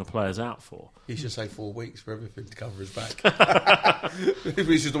how long a player's out for. He should say 4 weeks for everything to cover his back.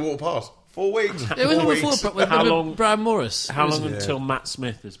 He's just a walk past. 4 weeks. It was 4 weeks. before with How long- Brian Morris. How long Yeah. until Matt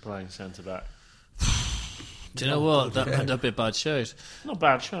Smith is playing centre back? Do you know what? That'd be a bad shout. Not a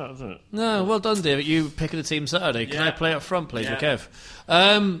bad shot, is it? No, well done, David. You picking a team Saturday. Can Yeah. I play up front, please, Yeah. with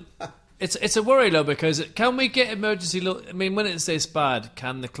Kev? It's a worry, though, because can we get emergency... I mean, when it's this bad,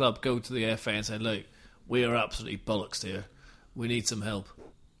 can the club go to the FA and say, look, we are absolutely bollocks here. We need some help.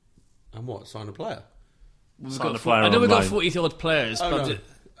 And what? Sign a player? We've Sign got a player I know on we've got loan. 40-odd players, but...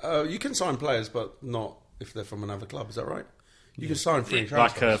 No. You can sign players, but not if they're from another club. Is that right? You can sign free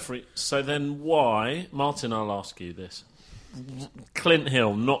Like transfers. a free. So then, why, Martin? I'll ask you this: Clint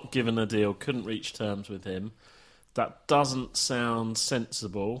Hill not given a deal, couldn't reach terms with him. That doesn't sound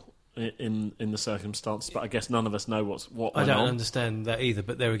sensible in the circumstances. But I guess none of us know what I went don't on. understand that either.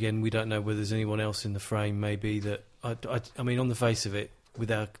 But there again, we don't know whether there's anyone else in the frame. Maybe that. I mean, on the face of it,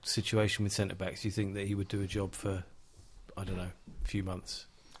 with our situation with centre backs, you think that he would do a job for, I don't know, a few months.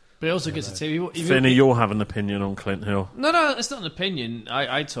 But it also gets a team... Finney, you'll have an opinion on Clint Hill. No, it's not an opinion.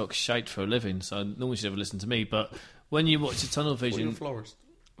 I talk shite for a living, so no one should ever listen to me. But when you watch a tunnel Well, you're a vision... florist.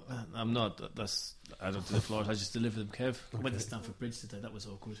 I'm not. I don't do the flowers. I just deliver them, Kev. I went to Stamford Bridge today. That was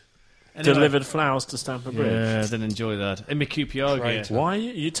awkward. Anyway, Delivered flowers to Stamford Bridge. Yeah, I didn't enjoy that. In my QPR gear. Why are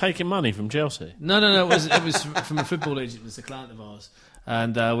you taking money from Chelsea? No. It was from a football agent. It was a client of ours.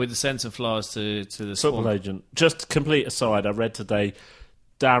 And with the sense of flowers to the Football Swan. agent. Just complete aside, I read today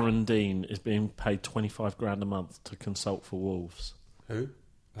Darren Dean is being paid 25 grand a month to consult for Wolves. Who?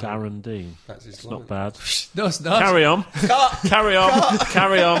 Darren Dean. That's his It's line. not bad. No, it's not. Carry on. Carry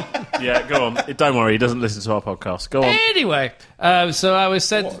on. Yeah, go on. Don't worry, he doesn't listen to our podcast. Go on. Anyway, so I was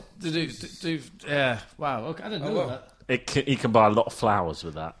said to do. Yeah, wow. Okay, I didn't know well. that. He can buy a lot of flowers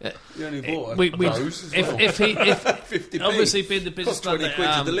with that. You only bought We- a we- rose as if well. if 50p. obviously being the business Cost 20 man quid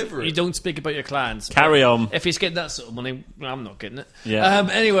that, to deliver it. you don't speak about your clients. Carry on. If he's getting that sort of money, well, I'm not getting it. Yeah.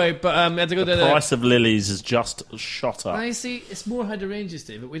 Anyway, but I had to go The to price of lilies has just shot up. I see. It's more hydrangeas,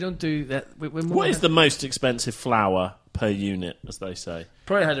 David. We don't do that. We're more What is the most expensive flower per unit, as they say?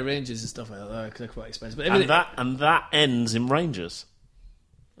 probably hydrangeas and stuff like that because they're quite expensive. But everything- And that ends in Rangers.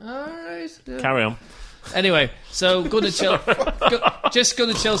 all right. Yeah. Carry on. Anyway, so going to Chelsea. Just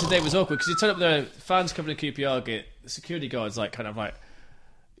going to Chelsea today was awkward because you turn up there, fans coming to QPR gate. The security guards kind of like,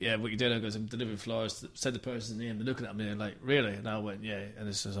 yeah, what you doing? I goes, I'm delivering flowers. Said the person's name. They're looking at me and like, really? And I went, yeah. And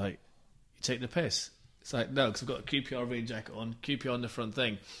it's just like, you take the piss. It's like, no, because I've got a QPR rain jacket on, QPR on the front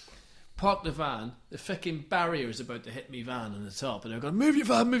thing. Park the van. The fucking barrier is about to hit me van on the top, and they're going, move your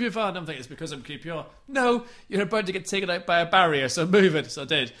van, move your van. I'm thinking it's because I'm QPR. No, you're about to get taken out by a barrier, so move it. So I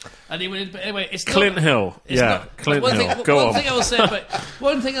did. And he went in, but anyway, it's Clint not, Hill. it's Yeah, not- Clint one Hill. Thing, Go one on. Thing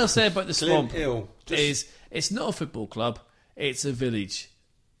I'll say about the Swamp Clint Hill. is it's not a football club; it's a village,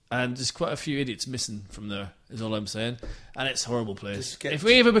 and there's quite a few idiots missing from there. Is all I'm saying, and it's a horrible place. Just get If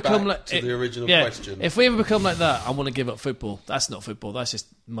we ever become back like to the original question. if we ever become like that, I want to give up football. That's not football. That's just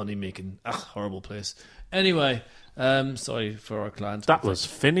money making. Horrible place. Anyway, sorry for our client. That was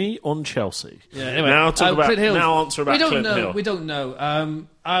Finney on Chelsea. Yeah. Anyway, Now talk about. Clint Hill. Now answer about we don't Clint know. Hill. We don't know.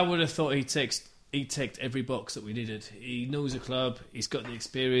 I would have thought he ticked every box that we needed. He knows the club. He's got the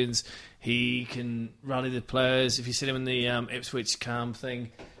experience. He can rally the players. If you see him in the Ipswich camp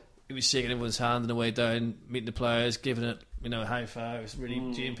thing, he was shaking everyone's hand on the way down, meeting the players, giving it a high five. It was really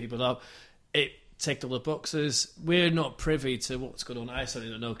geeing people up. It ticked all the boxes. We're not privy to what's going on. I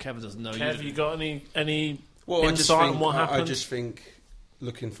certainly don't know. Kevin doesn't know. Have you got any Well, insight on what I happened? just think,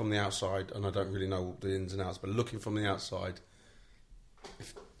 looking from the outside, and I don't really know the ins and outs, but looking from the outside,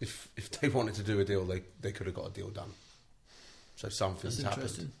 if they wanted to do a deal, they could have got a deal done. So something's That's happened,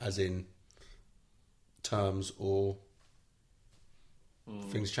 interesting. as in terms or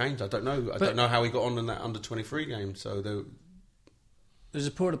things changed. I don't know. I don't know how he got on in that under-23 game. So There's a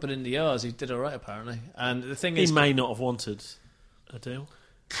report up in the R's. He did all right apparently. And the thing He is, may not have wanted a deal.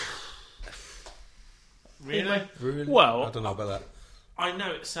 Really? Well, I don't know about that. I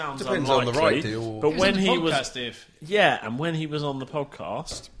know it sounds Depends on unlikely, the right deal. but when he was podcast, Dave. and when he was on the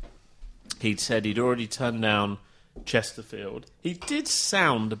podcast, he'd said he'd already turned down Chesterfield. He did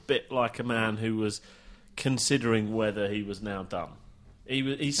sound a bit like a man who was considering whether he was now done.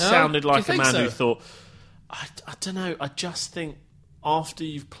 He sounded do you like a think man so? who thought, I don't know, I just think after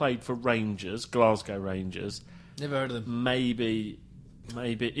you've played for Rangers, Glasgow Rangers, Never heard of them. maybe.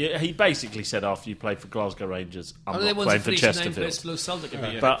 Yeah, he basically said after you played for Glasgow Rangers, I'm They not want playing to for finish 9 Chesterfield. places below Celtic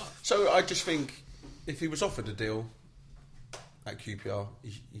every year. But So I just think if he was offered a deal at QPR,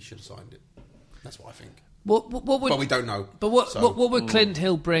 he should have signed it. That's what I think. what would? But we don't know. But what So- what would Clint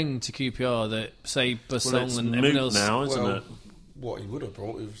Hill bring to QPR that say Basong well, it's and moot everyone else? now, isn't Well, it? what he would have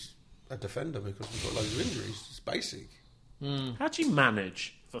brought was a defender because we've got loads of injuries. It's basic. How do you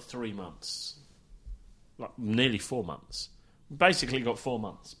manage for 3 months? Like nearly 4 months. Basically got 4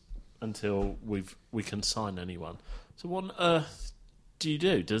 months until we can sign anyone. So what on earth do you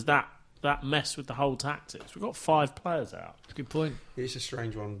do? Does that mess with the whole tactics? We've got 5 players out. Good point. It's a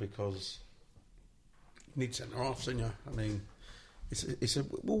strange one because you need centre halves, don't you? I mean,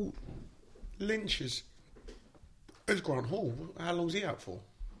 well, Lynch is Grant Hall. How long's he out for?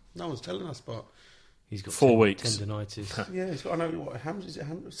 No one's telling us, but He's got 4 weeks. tendinitis. yeah, he's got. I know what is it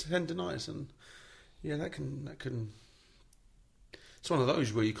tendinitis, and yeah, that can. It's one of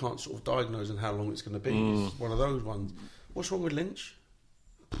those where you can't sort of diagnose on how long it's going to be. It's one of those ones. What's wrong with Lynch?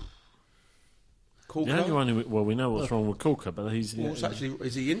 Corker? The only one who, we know what's wrong with Corker, but he's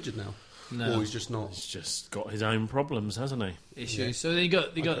Is he injured now? No. Or he's just not? he's just got his own problems, hasn't he? Issues. Yeah. So then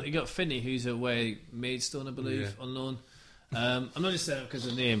you got Finney, who's away Maidstone, I believe, on loan. I'm not just saying it because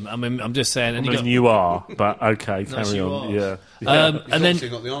of the name. I'm just saying. And I mean, you are, but okay, No, carry she on. was. Yeah. He's and then obviously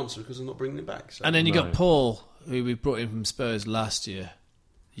not the answer because they're not bringing him back. So. and then you No. got Paul, who we brought in from Spurs last year.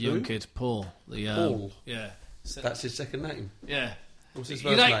 Young Who? kid, Paul. Paul? Yeah. So, That's his second name. yeah. What's his You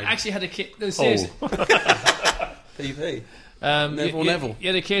first name? actually had a kid. No, seriously. PV. Neville. Neville.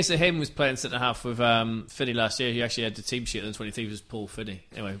 Yeah, the case of him was playing centre half with Finney last year. He actually had the team sheet, and 23 was Paul Finney.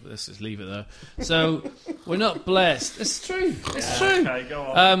 Anyway, let's just leave it there. So we're not blessed. It's true. It's true. Okay, go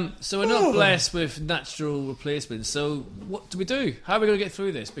on. So we're not blessed with natural replacements. So what do we do? How are we going to get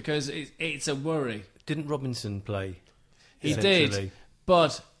through this? Because it's a worry. Didn't Robinson play? He essentially? did,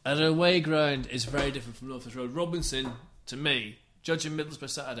 but at an away ground is very different from Northwich Road. Robinson, to me, judging Middlesbrough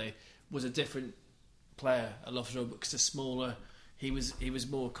Saturday, was a different player at Loftus Road because it's smaller. He was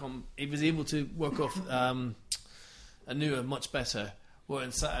more he was able to work off I knew him much better. Where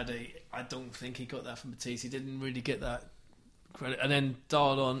on Saturday, I don't think he got that from Batiste. He didn't really get that credit. And then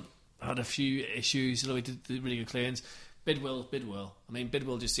Darlon had a few issues, although he did really good clearance. Bidwell. I mean,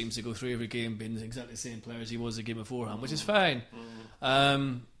 Bidwell just seems to go through every game being exactly the same player as he was the game beforehand, which is fine.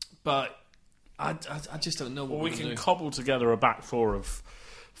 But I just don't know what Well, we we're can gonna do. cobble together a back four of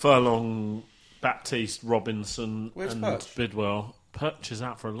Furlong, Baptiste, Robinson, Where's and Perch? Bidwell. Perch is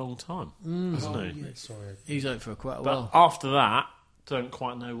out for a long time, isn't he? Yeah, sorry. He's out for quite a But while. after that, don't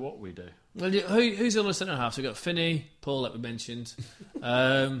quite know what we do. Well, who's the other centre half? So we've got Finney, Paul, like we mentioned.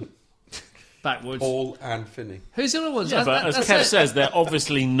 Backwards. Paul and Finney. Who's the other ones? Yeah, but as That's Kev it. says, they're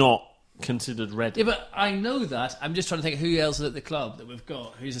obviously not considered ready. Yeah, but I know that. I'm just trying to think who else is at the club that we've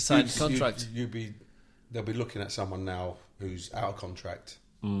got who's assigned a contract. They'll be looking at someone now who's out of contract.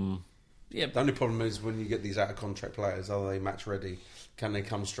 Yeah, The only problem is when you get these out of contract players, are they match ready? Can they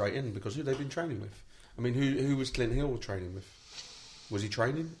come straight in? Because who they've been training with? I mean, who was Clint Hill training with? Was he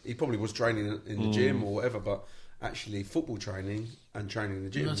training? He probably was training in the gym or whatever, but actually football training and training in the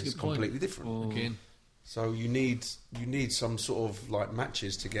gym That's a is good point. completely different. again. So you need some sort of like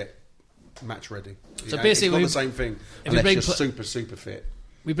matches to get match ready. So Yeah, basically, it's not the same thing if we unless bring you're super fit.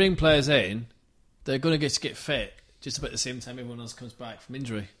 We bring players in, they're going to get fit just about the same time everyone else comes back from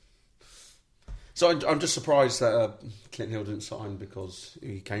injury. So I'm just surprised that Clint Hill didn't sign because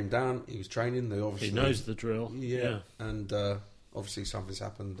he came down, he was training. They obviously He knows the drill. yeah, and obviously something's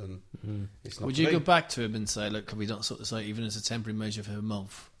happened, and it's not. Would to you be. go back to him and say, look, can we not sort this out even as a temporary measure for a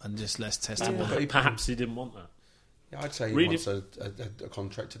month and just let's test him? Yeah, but he- Perhaps he didn't want that. Yeah, I'd say he Read wants a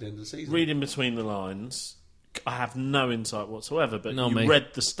contract at the end of the season. Reading between the lines, I have no insight whatsoever, but No, you me. read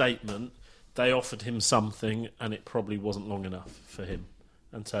the statement, they offered him something and it probably wasn't long enough for him,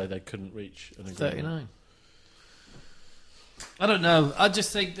 and so they couldn't reach an agreement. 39. I don't know. I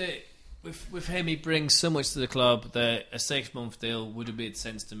just think that with him, he brings so much to the club that a 6-month deal would have made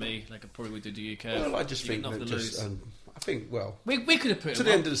sense to me, like it probably would do to you, Kev. Well, I just You think got that nothing to just, lose. I think we could have put to him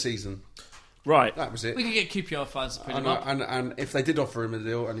the up. end of the season, Right. that was it. We could get QPR fans to put him And, up. and if they did offer him a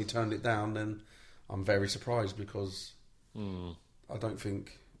deal and he turned it down, then I'm very surprised because I don't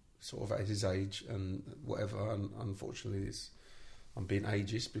think, sort of at his age and whatever, and unfortunately I'm being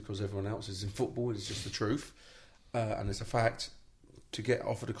ageist because everyone else is in football, it's just the truth, and it's a fact. To get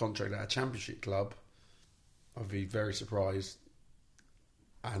offered a contract at a championship club, I'd be very surprised,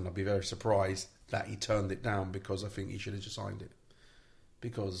 and I'd be very surprised that he turned it down because I think he should have just signed it.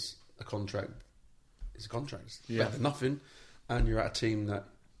 Because a contract is a contract. It's better than nothing, and you're at a team that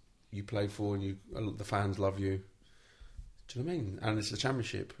you play for and the fans love you. Do you know what I mean? And it's a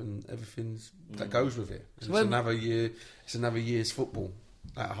championship and everything's that goes with it. And So it's when- another year. It's another year's football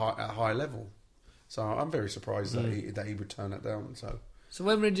at a high level. So I'm very surprised that he would turn that down. So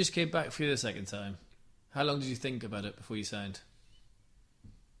when Rangers came back for you the second time, how long did you think about it before you signed?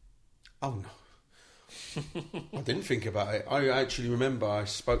 Oh no, I didn't think about it. I actually remember I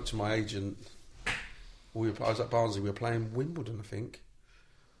spoke to my agent. I was at Barnsley. We were playing Wimbledon, I think,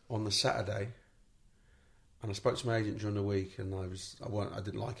 on the Saturday. And I spoke to my agent during the week, and I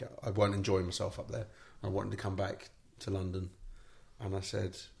didn't like it. I weren't enjoying myself up there. I wanted to come back to London, and I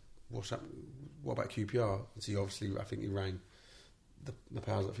said, "What's up? What about QPR?" And so I think he rang the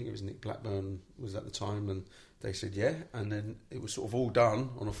powers. I think it was Nick Blackburn was at the time, and they said yeah. And then it was sort of all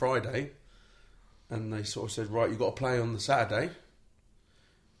done on a Friday, and they sort of said, "Right, you got to play on the Saturday."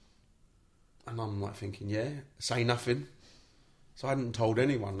 And I'm like thinking, yeah, say nothing. So I hadn't told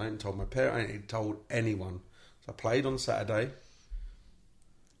anyone. I hadn't told my parents. I hadn't told anyone. So I played on Saturday.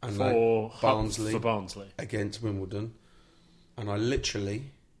 And For Barnsley Barnsley. against Wimbledon. And I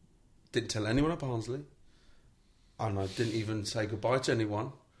literally didn't tell anyone at Barnsley. And I didn't even say goodbye to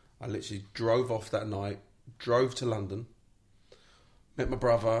anyone. I literally drove off that night, drove to London, met my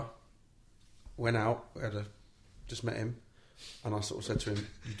brother, went out, just met him. And I sort of said to him,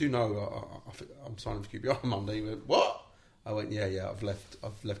 "You do know I'm signing for QPR on Monday." He went, "What?" I went, "Yeah, I've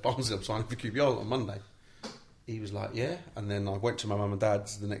left Barnsley. I'm signing for QPR on Monday." He was like, "Yeah," and then I went to my mum and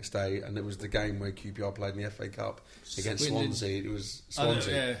dad's the next day, and it was the game where QPR played in the FA Cup against Swindon. Swansea. It was Oh, no,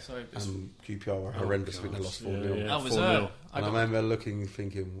 Swansea, yeah, sorry. and QPR were horrendous. I think they lost 4-0. Yeah, I was 4-0. there. And I remember looking,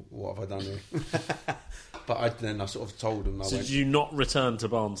 thinking, "What have I done here?" But then I sort of told him, So did you not return to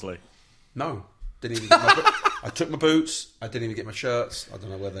Barnsley? No, didn't even get my I took my boots. I didn't even get my shirts. I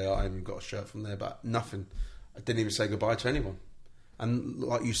don't know where they are. I haven't got a shirt from there, but nothing. I didn't even say goodbye to anyone. And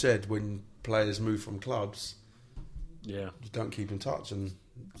like you said, when players move from clubs, Yeah. you don't keep in touch. And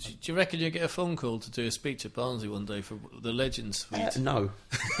Do you reckon you'll get a phone call to do a speech at Barnsley one day for the Legends Suite? no,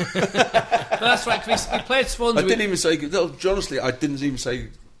 But that's right, 'cause we played I Swansea. didn't even say. Honestly, I didn't even say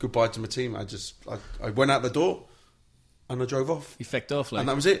goodbye to my team. I went out the door, and I drove off. You fecked off, like. And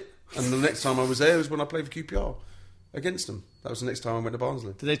that was it. And the next time I was there was when I played for QPR against them. That was the next time I went to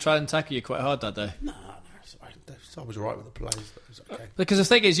Barnsley. Did they try and tackle you quite hard that day? No, I was all right with the plays. That was okay. Because the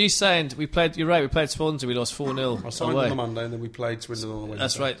thing is, you signed. We played. You're right. We played Swansea. We lost 4-0. I signed away. on the Monday, and then we played Swindon on the Wednesday.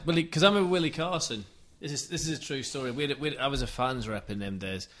 That's right. Because I remember Willie Carson. This is a true story. I was a fans rep in them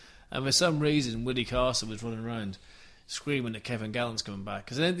days, and for some reason, Willie Carson was running around screaming that Kevin Gallant's coming back.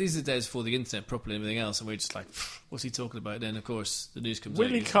 Because these are the days before the internet properly and everything else, and we're just like, what's he talking about? Then of course the news comes.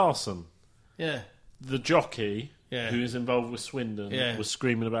 Willie out. Carson, Yeah. the jockey Yeah. who is involved with Swindon, Yeah. was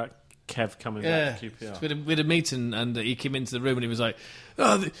screaming about Kev coming Yeah, back to QPR. we had a meeting, and he came into the room and he was like,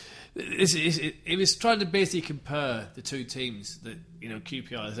 "Oh, he was trying to basically compare the two teams that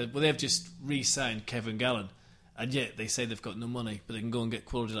QPR. They said, well, they've just re-signed Kevin Gallen, and yet they say they've got no money, but they can go and get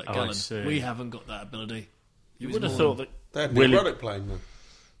quality like I Gallen. see. We haven't got that ability." You would have thought that They had Willie. Nick Ruddock playing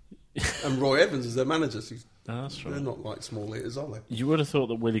though, and Roy Evans as their manager. So That's they're right. not like small eaters, are they? You would have thought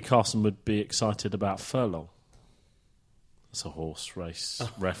that Willie Carson would be excited about Furlong. That's a horse race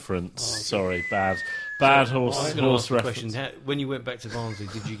reference. Sorry, bad horse I was going to ask the reference. question: when you went back to Barnsley,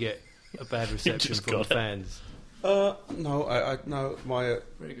 did you get a bad reception just from the got it. fans? No, no, my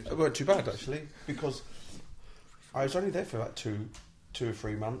Very good. it weren't too bad actually because I was only there for like two or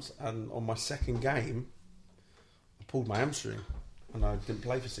 3 months, and on my second game, I pulled my hamstring, and I didn't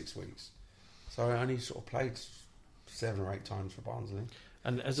play for 6 weeks. So I only sort of played 7 or 8 times for Barnsley.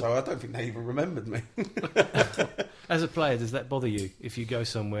 And as a, So I don't think they even remembered me. as a player, does that bother you if you go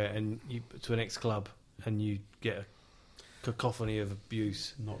somewhere and you to an ex-club and you get a cacophony of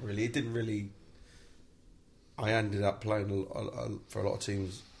abuse? Not really. It didn't really. I ended up playing for a lot of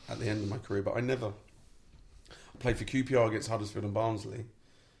teams at the end of my career, but I never played for QPR against Huddersfield and Barnsley.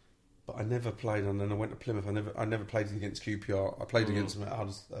 But I never played, and then I went to Plymouth. I never played against QPR. I played against them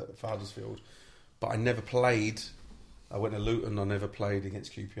at for Huddersfield, but I never played. I went to Luton. I never played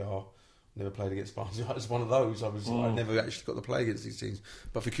against QPR. Never played against Barnsley. It was one of those. I never actually got to play against these teams.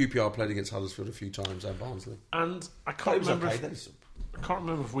 But for QPR, I played against Huddersfield a few times and Barnsley. And I But can't it was remember. okay. I can't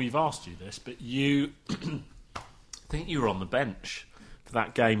remember if we've asked you this, but you, I think you were on the bench for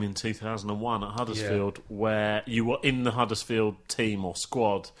that game in 2001 at Huddersfield, where you were in the Huddersfield team or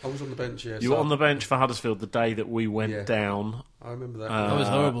squad. I was on the bench. Yeah, You were on the bench for Huddersfield the day that we went Yeah. down. I remember that. That was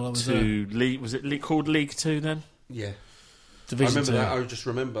horrible. I was to League. Was it called League Two then? yeah. Division I remember 2. that. I just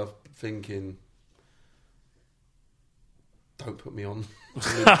remember thinking, "Don't put me on."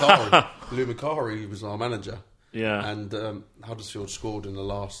 Lou Macari was our manager, Yeah. and Huddersfield scored in the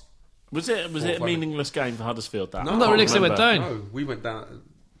last. Was it a final. meaningless game for Huddersfield? That No, I not can't really, 'cause they went remember. down. No, we went down.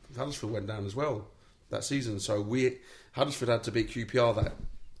 Huddersfield went down as well that season. So Huddersfield had to beat QPR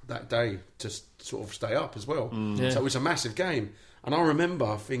that day to sort of stay up as well. Yeah. So it was a massive game, and I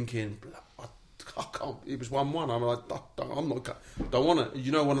remember thinking, I can't. It was 1-1. I'm like, I'm not. Don't want to.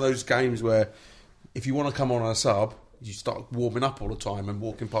 You know, one of those games where if you want to come on a sub, you start warming up all the time and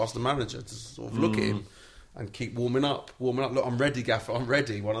walking past the manager to sort of look at him and keep warming up. Look, I'm ready, Gaffer. I'm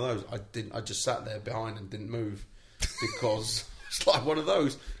ready. One of those. I didn't. I just sat there behind and didn't move because it's like one of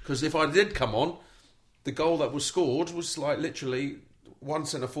those. Because if I did come on, the goal that was scored was like literally one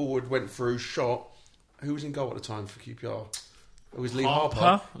centre forward went through, shot. Who was in goal at the time for QPR? It was Lee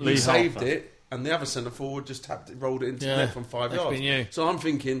Harper. Lee He saved Harper. it, and the other centre forward just tapped it, rolled it into Yeah, the net from 5 that's yards. been you. So I'm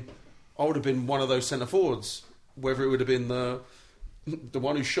thinking, I would have been one of those centre forwards, whether it would have been the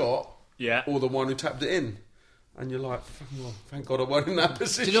one who shot, Yeah. or the one who tapped it in. And you're like, well, thank God I wasn't in that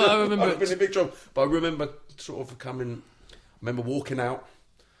position. know what I remember? I'd have been in big trouble. But I remember sort of I remember walking out,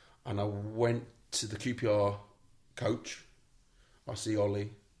 and I went to the QPR coach. I see Ollie,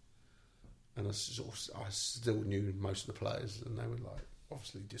 and I still knew most of the players, and they were like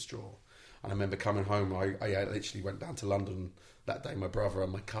obviously distraught. And I remember coming home. I literally went down to London that day. My brother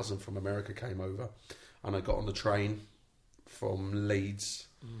and my cousin from America came over, and I got on the train from Leeds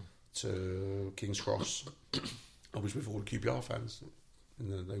to King's Cross. I was with all the QPR fans,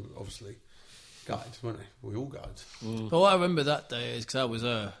 and they were obviously gutted, weren't they? We all gutted. But what I remember that day is because I was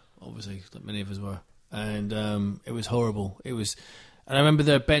there, obviously, like many of us were, and it was horrible. And I remember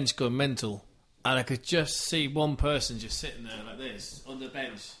their bench going mental, and I could just see one person just sitting there like this on the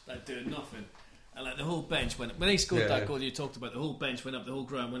bench, like doing nothing, and like the whole bench went. When they scored that goal you talked about, the whole bench went up, the whole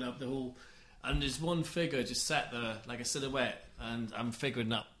ground went up, and there's one figure just sat there like a silhouette, and I'm figuring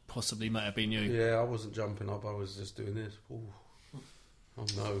that possibly might have been you. Yeah, I wasn't jumping up. I was just doing this. Ooh. Oh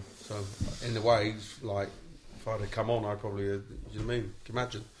no! So in a way, like if I'd have come on, I'd probably. You know what I mean? Can you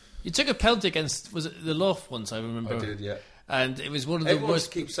imagine? You took a penalty against, was it the Loft once? I remember. I did, yeah. And it was one of the Everyone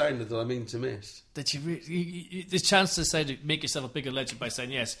worst. keeps saying that I mean to miss. Did there's chance to say to make yourself a bigger legend by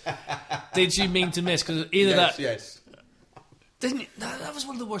saying yes. Did you mean to miss? Because either Yes, that, yes. That was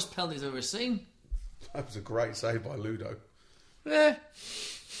one of the worst penalties I've ever seen. That was a great save by Ludo. Yeah.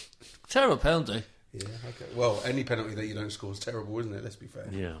 Terrible penalty. Yeah, okay. Well, any penalty that you don't score is terrible, isn't it? Let's be fair.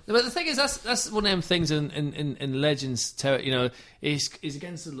 Yeah. But the thing is, that's one of them things in Legends. You know, he's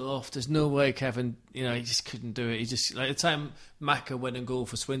against the loft. There's no way Kevin. You know, he just couldn't do it. He just like the time Macca went and goal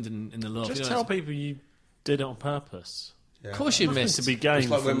for Swindon in the loft. Just you know, tell people you did it on purpose. Yeah. Of course you Nothing missed. to be gained.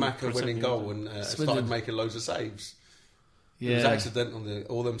 It's like when from Macca went in protecting goal it. and Swindon. started making loads of saves. It was accidental.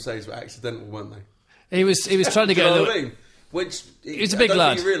 All them saves were accidental, weren't they? He was trying to Do you get. know a what I little, mean? Which He's a I big don't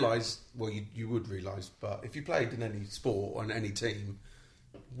lad. think you realise. Well, you would realise, but if you played in any sport or in any team,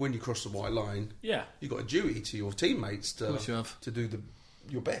 when you cross the white line, Yeah. you've got a duty to your teammates course you have. to do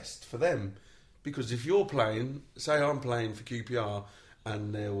your best for them. Because if you're playing, say I'm playing for QPR,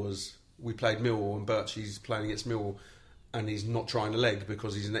 and we played Millwall, and Birchie's playing against Millwall, and he's not trying to leg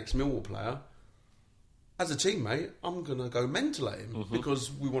because he's an ex-Millwall player. As a teammate, I'm going to go mental at him because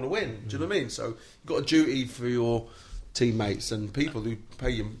we want to win. Do you know what I mean? So you've got a duty for your teammates and people who pay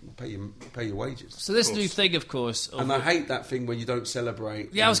your wages. So this of new course. thing, of course. And I hate that thing when you don't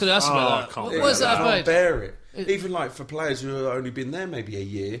celebrate. Yeah, I was going to ask Oh, I about that. can't What bear was that. that I can't about? bear it. Even like for players who have only been there maybe a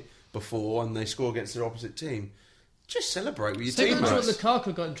year before and they score against their opposite team, just celebrate with your So teammates.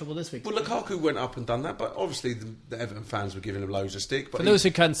 Lukaku got in trouble this week. Well, Lukaku went up and done that, but obviously the Everton fans were giving him loads of stick. But For those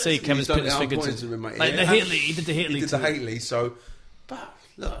who can't see, Kevin's done put his it, I'm finger pointing to to him, mate. like the Yeah. Haley. He did the Haley. He did to the Haley, so... But,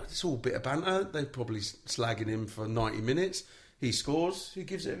 look, it's all a bit of banter. They're probably slagging him for 90 minutes. He scores, he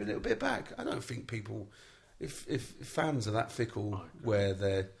gives it a little bit back. I don't think people... If fans are that fickle where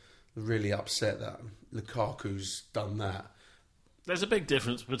they're really upset that Lukaku's done that... There's a big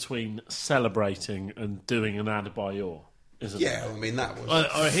difference between celebrating and doing an Adebayor, isn't Yeah, I mean, that was...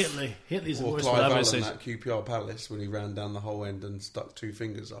 Or Hitley. Hitley's the Or worst Clive one I've ever Allen seen. at QPR Palace when he ran down the whole end and stuck two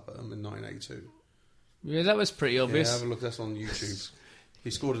fingers up at them in 1982. Yeah, that was pretty Yeah, obvious. have a look. That's on YouTube. He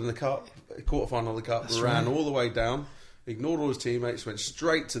scored in the cup, quarter-final of the cup, ran all the way down, ignored all his teammates, went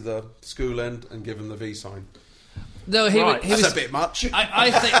straight to the school end and gave him the V sign. No, he Right, he That's was. a bit much. I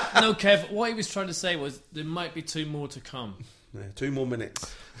think no, Kev. What he was trying to say was there might be two more to come. Yeah, 2 more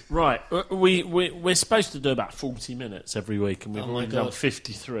minutes. Right, we're supposed to do about 40 minutes every week, and we've Oh my already done God.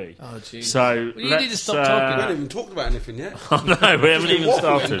 53. Oh, jeez. So Well, you need to stop We talking. haven't even talked about anything yet. No, we haven't even waffling.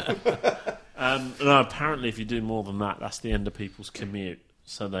 started. No, apparently, if you do more than that, that's the end of people's commute.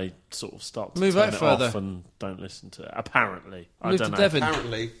 So they sort of start to Move turn out it further. off and don't listen to it. Apparently, I Move don't to know. Devon.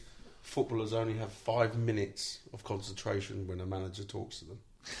 Apparently, footballers only have 5 minutes of concentration when a manager talks to them.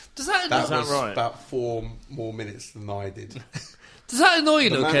 Does that That Is that was right? about 4 more minutes than I did. does that annoy you,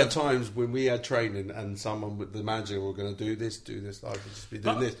 The though, amount of Kev? times when we had training and the manager were going to do this, I would just be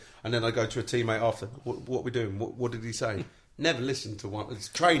doing this, and then I go to a teammate after. What we doing? What did he say? Never listen to one. It's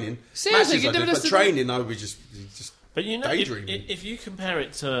training. Seriously, Matches you I never did, but listen to- training, I would just But you know, daydreaming. if you compare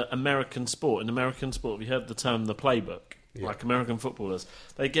it to American sport, in American sport, have you heard the term the playbook? Yeah. Like American footballers,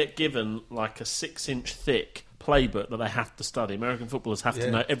 they get given like a 6-inch thick playbook that they have to study. American footballers have Yeah.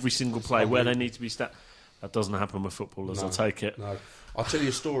 to know every single play where they unbelievable. need to be That doesn't happen with footballers, No, I'll take it. No, I'll tell you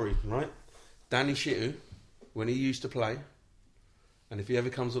a story. Right, Danny Shitu, when he used to play, and if he ever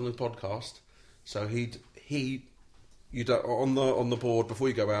comes on the podcast, so you don't on the board before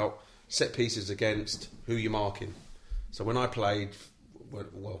you go out, set pieces against who you're marking. So when I played,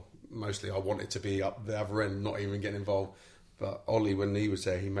 well, mostly I wanted to be up the other end, not even getting involved. But Ollie, when he was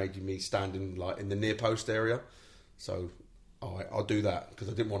there, he made me stand in like in the near post area. So I'll do that because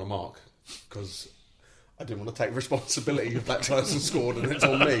I didn't want to mark because I didn't want to take responsibility if that person scored and it's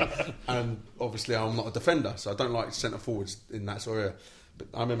on me. And obviously I'm not a defender, so I don't like centre forwards in that sort of area. But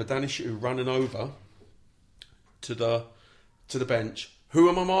I remember Danny Shitu running over to the bench. Who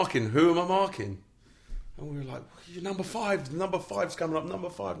am I marking? Who am I marking? And we were like, you're number 5. Number 5's coming up. Number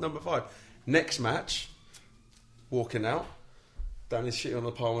 5. Next match, walking out. Danny's shitting on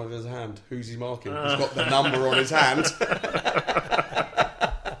the palm of his hand. Who's he marking? He's got the number on his hand.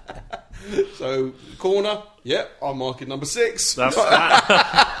 So, corner, yep, I'm marking number 6. That's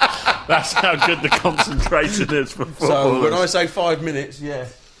how good the concentration is for So, when footballers. I say 5 minutes, yeah.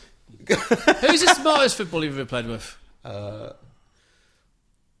 Who's the smartest footballer you've ever played with? Well,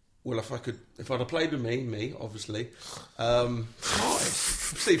 if I'd have played with me, obviously.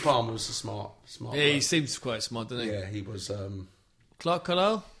 Steve Palmer was a smart. Yeah, he guy. seems quite smart, doesn't he? Yeah, he was. Clark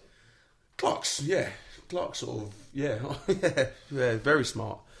Carlisle? Clark's sort of, yeah, yeah, very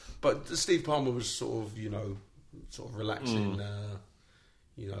smart. But Steve Palmer was sort of relaxing.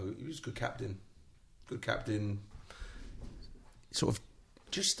 He was a good captain. Sort of,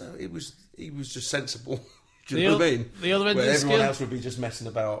 just he was just sensible. Do you know what I mean? The other end Where of the everyone scale? else would be just messing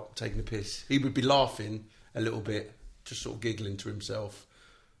about, taking a piss. He would be laughing a little bit, just sort of giggling to himself,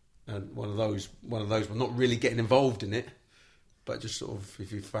 and one of those, but not really getting involved in it, but just sort of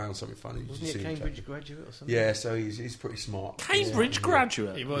if you found something funny, Wasn't you he see a him Cambridge chatting. graduate or something? Yeah, so he's pretty smart. Cambridge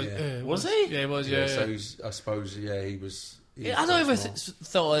graduate. He was. Yeah. Was he? Yeah, he was. Yeah, Yeah. so yeah. I suppose he was. Yeah, I don't ever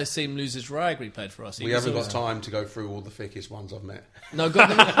thought I'd seen him lose his rag when he played for us. We haven't got time to go through all the thickest ones I've met. No, no,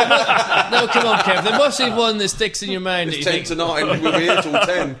 come on, Kev. There must be one that sticks in your mind. It's that you 10 think, to 9. We'll be here till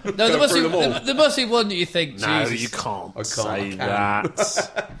 10. no, Go there must, through be, them all. there must be one that you think. No, Jesus. you can't, I say can.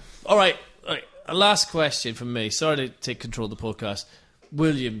 that. All right, a last question from me. Sorry to take control of the podcast.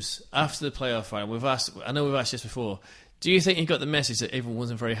 Williams, after the playoff final, I know we've asked this before. Do you think he got the message that everyone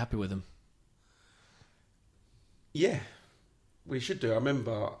wasn't very happy with him? Yeah, we should do. I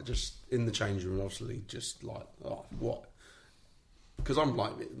remember just in the change room, obviously, just like, oh, what? Because I'm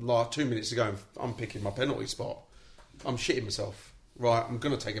like 2 minutes to go, I'm picking my penalty spot. I'm shitting myself. Right, I'm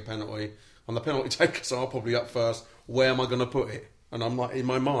going to take a penalty. I'm the penalty taker, so I'll probably up first. Where am I going to put it? And I'm like, in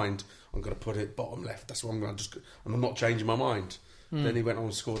my mind, I'm going to put it bottom left. That's what I'm going to just... And I'm not changing my mind. Then he went on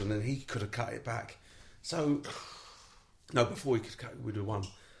and scored, and then he could have cut it back. So, no, before he could cut it, we'd have won.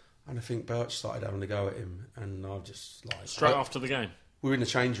 And I think Birch started having a go at him, and I just like... Straight after the game. We were in the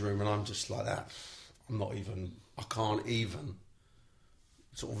change room, and I'm just like that. I can't even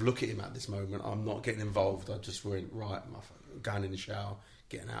sort of look at him at this moment. I'm not getting involved. I just went, right, I'm going in the shower,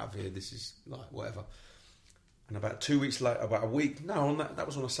 getting out of here. This is like whatever. And about 2 weeks later, about a week, no, that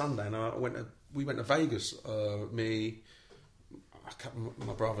was on a Sunday, and we went to Vegas.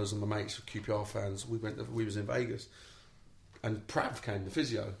 My brothers and my mates were QPR fans. We was in Vegas, and Prav came, the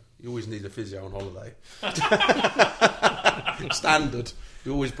physio. You always need a physio on holiday. Standard.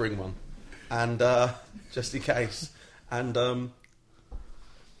 You always bring one, and just in case. And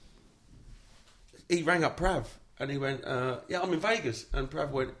he rang up Prav, and he went, "Yeah, I'm in Vegas." And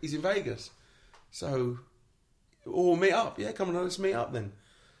Prav went, "He's in Vegas, so we'll meet up. Yeah, come on, let's meet up then."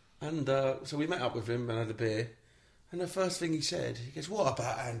 And so we met up with him and had a beer. And the first thing he said, he goes, "What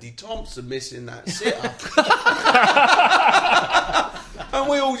about Andy Thompson missing that sitter?" And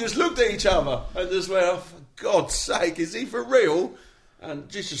we all just looked at each other and just went, "Oh, for God's sake, is he for real?" And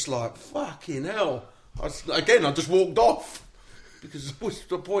just like, fucking hell. I just walked off because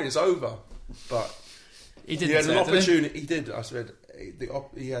the point is over. But He he had an opportunity. He did. I said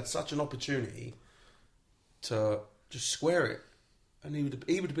he had such an opportunity to just square it. And he would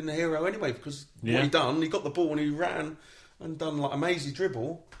have been the hero anyway, because what he done, he got the ball and he ran and done like a mazy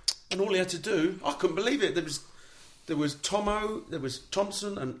dribble, and all he had to do, I couldn't believe it. There was Tomo, there was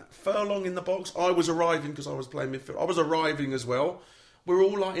Thompson and Furlong in the box. I was arriving because I was playing midfield. I was arriving as well. We were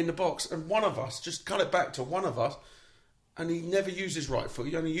all like in the box, and one of us just cut it back to one of us, and he never used his right foot.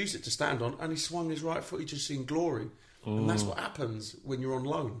 He only used it to stand on, and he swung his right foot. He just seen glory, and that's what happens when you're on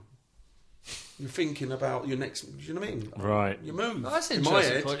loan. You're thinking about your next... Do you know what I mean? Right. Oh, Your move. that's in my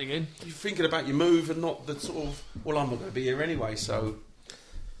interesting head, point again. you're thinking about your move and not the sort of... Well, I'm not going to be here anyway, so...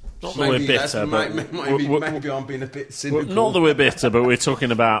 Not that we're bitter, but... maybe I'm being a bit cynical. Well, not that we're bitter, but we're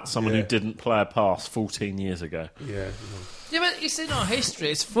talking about someone who didn't play a pass 14 years ago. Yeah. Yeah, but it's in our history.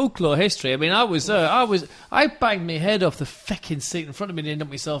 It's folklore history. I mean, I was there. I banged my head off the fucking seat in front of me and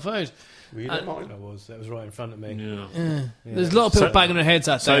knocked myself out. Well, you don't mind. That was right in front of me. Yeah. There's a lot of people So- banging their heads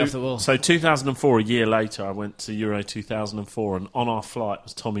that day off the wall. So 2004, a year later, I went to Euro 2004, and on our flight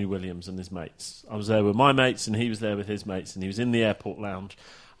was Tommy Williams and his mates. I was there with my mates, and he was there with his mates, and he was in the airport lounge.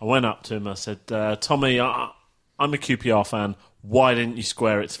 I went up to him, I said, "Tommy, I'm a QPR fan. Why didn't you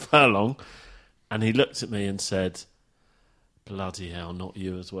square it to Furlong?" And he looked at me and said, "Bloody hell, not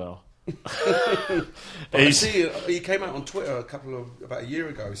you as well." I see, he came out on Twitter about a year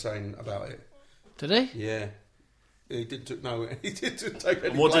ago saying about it. Did he? Yeah. He didn't take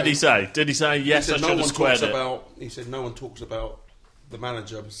any What did blame. he say? Did he say, yes, He I said should have squared it? He said no one talks about the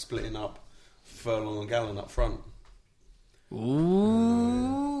manager splitting up Furlong and Gallen up front.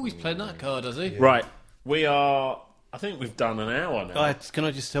 Ooh, he's playing that card, has he? Right. I think we've done an hour now. Can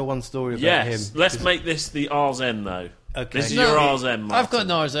I just tell one story about Yes. him? Let's make this the R's End, though. Okay. This is No, your R's End, Martin. I've got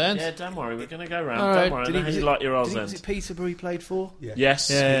Nars End. Yeah, don't worry. We're going to go round. All Don't right. worry. I know how you like your R's Was it End. Peterborough he played for? Yeah. Yes.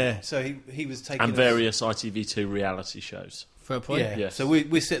 Yeah. So he was taking And us- various ITV2 reality shows. Fair point. Yeah. Yes. So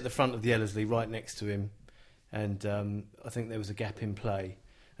we sit at the front of the Ellerslie, right next to him, and I think there was a gap in play.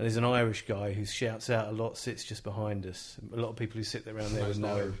 And there's an Irish guy who shouts out a lot, sits just behind us. A lot of people who sit around there would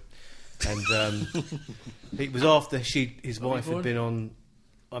know him. And it was after his wife had been on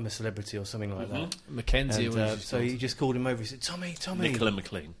I'm a Celebrity or something like that. Mackenzie. And, so he just called him over. He said, "Tommy." Nicola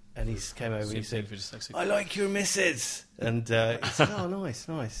McLean. And he came over and he said, for dyslexic. "I like your missus." And he said, "Oh, nice,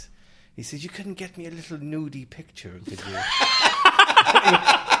 nice." He said, "You couldn't get me a little nudie picture, could you?"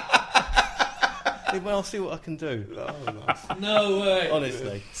 Well, I'll see what I can do. Oh, nice. No way.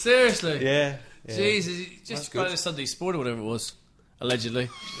 Honestly. Seriously? Yeah. Jesus, you That's just good. by the Sunday Sport or whatever it was, allegedly.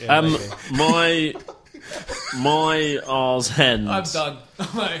 Yeah, maybe. My R's end. I'm done.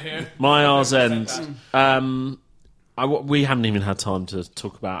 I'm out of here. My R's end. We haven't even had time to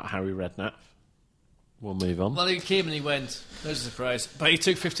talk about Harry Redknapp. We'll move on. Well, he came and he went. There's a surprise. But he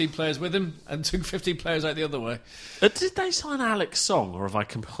took 15 players with him and took 15 players out the other way. Did they sign Alex Song, or have I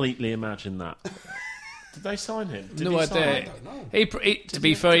completely imagined that? Did they sign him? Did No he sign- idea. I don't know. To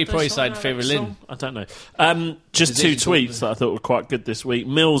be fair, he Did they probably sign signed Favour Alex Lynn. Song? I don't know. Just two Division tweets that I thought were quite good this week.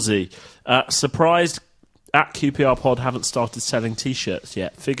 Millsy, surprised at QPR Pod haven't started selling T-shirts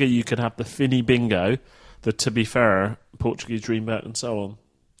yet. Figure you could have the Finny Bingo, the To Be Fair, Portuguese Dreamboat, and so on.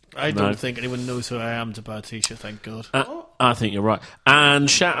 I No. don't think anyone knows who I am to buy a t-shirt, thank God. I think you're right. And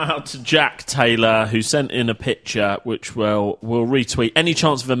shout out to Jack Taylor, who sent in a picture, which we'll retweet. Any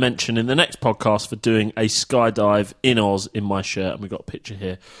chance of a mention in the next podcast for doing a skydive in Oz in my shirt? And we've got a picture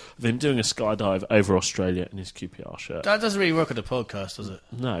here of him doing a skydive over Australia in his QPR shirt. That doesn't really work on the podcast, does it?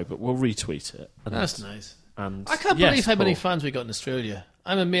 No, but we'll retweet it. And That's nice. And I can't yes, believe how many Paul. fans we got in Australia.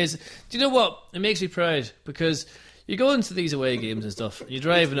 I'm amazed. Do you know what? It makes me proud because you go into these away games and stuff. You're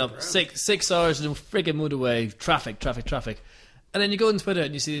driving up 6 hours in a friggin' motorway, traffic, and then you go on Twitter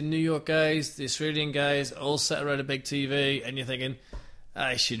and you see the New York guys, the Australian guys, all sat around a big TV, and you're thinking,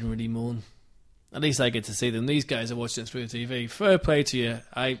 I shouldn't really moan. At least I get to see them. These guys are watching it through the TV. Fair play to you.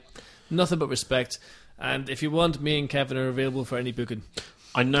 Nothing but respect. And if you want, me and Kevin are available for any booking.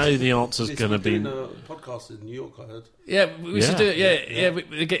 I know the answer's This going to we're be... doing a podcast in New York, I heard. Yeah, we should do it. Yeah.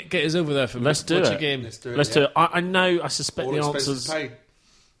 We get us over there for Let's do watch it. a game. Let's do it. Let's yeah. do it. I know, I suspect All the expenses answer's... paid.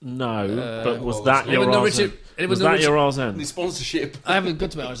 No, but was well, that it's- your Anyone know R's Richard- end? anyone Was know that Richard- your R's end? Need sponsorship. I haven't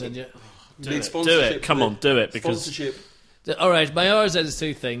got to my hours end yet. Need Do sponsorship. it. Come on, do it. Because Sponsorship. All right, my hours end is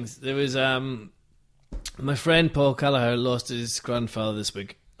two things. There was my friend Paul Callagher lost his grandfather this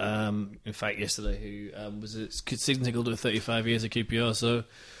week. In fact, yesterday, who was a season ticket holder for 35 years at QPR. So,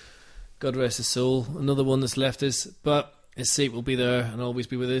 God rest his soul. Another one that's left us, but his seat will be there and always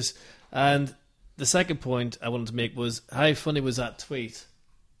be with us. And the second point I wanted to make was how funny was that tweet?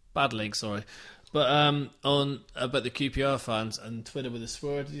 Bad link, sorry. But on about the QPR fans and Twitter with a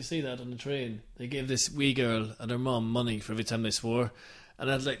swear. Did you see that on the train? They gave this wee girl and her mum money for every time they swore, and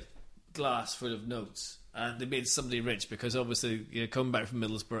had like glass full of notes. And they made somebody rich because obviously you're coming back from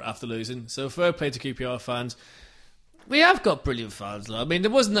Middlesbrough after losing. So fair play to QPR fans. We have got brilliant fans, though. I mean,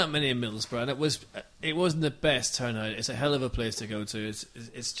 there wasn't that many in Middlesbrough, and it wasn't the best turnout. It's a hell of a place to go to.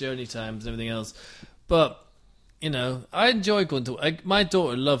 It's journey times and everything else, but. You know, I enjoy going to. My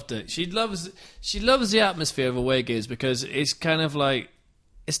daughter loved it. She loves the atmosphere of away games because it's kind of like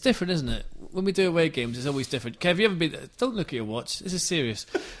it's different, isn't it? When we do away games, it's always different. Kev, you ever been? Don't look at your watch. This is serious.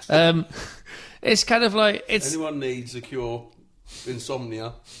 It's kind of like it's. Anyone needs a cure,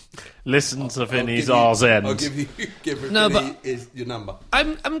 insomnia. listen to I'll Vinny's give you- R's end. I'll give No, Vinny but- is your number.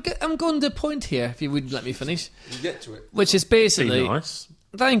 I'm going to the point here. If you would let me finish, You get to it. which is Be basically. nice.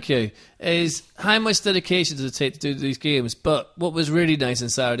 Thank you. Is how much dedication does it take to do these games? But what was really nice on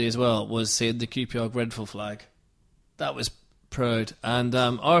Saturday as well was seeing the QPR Grenfell flag. That was proud. And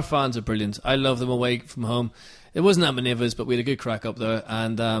our fans are brilliant. I love them away from home. There wasn't that many of us, but we had a good crack up there.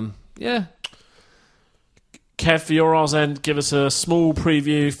 And yeah. Kev, for your R's end, give us a small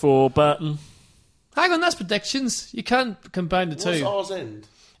preview for Burton. Hang on, that's predictions. You can't combine the What's two. ours end?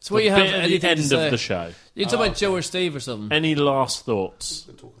 So what you have Bit at the anything end to say? of the show. You talk about Joe or Steve or something. Any last thoughts?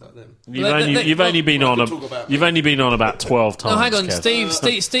 We'll talk about them. You've only been well, on we can talk about you've me. only been on about 12 times. No, hang on.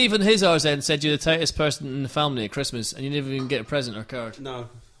 Kev. Steve and his ours end said you're the tightest person in the family at Christmas, and you never even get a present or card. No,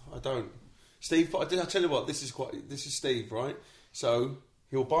 I don't. Steve, I tell you what, this is Steve, right? So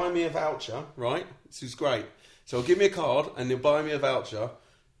he'll buy me a voucher, right? This is great. So he'll give me a card and he'll buy me a voucher.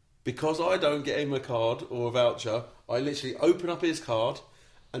 Because I don't get him a card or a voucher, I literally open up his card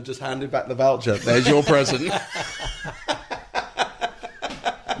and just hand him back the voucher. There's your present.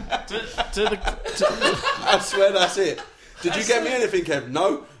 I swear that's it. Did you get me anything, Kev?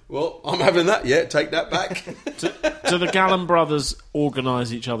 No? Well, I'm having that. Yeah, take that back. Do the Gallen brothers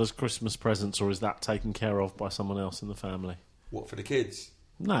organise each other's Christmas presents, or is that taken care of by someone else in the family? What, for the kids?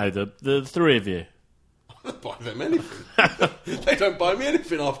 No, the three of you. I don't buy them anything. They don't buy me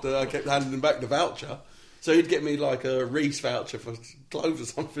anything after I kept handing them back the voucher. So he'd get me like a Reese voucher for clothes or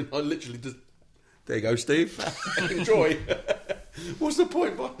something. I literally just, there you go, Steve. Enjoy. What's the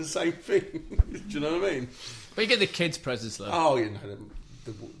point buying the same thing? Do you know what I mean? But you get the kids' presents though. Oh, you know,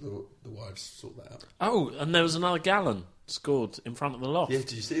 the wives sort that out. Oh, and there was another Gallen scored in front of the loft. Yeah,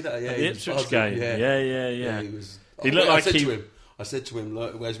 did you see that? Yeah, At he the was Ipswich buzzing. game. Yeah. He was. He looked like I said he- to him, I said to him,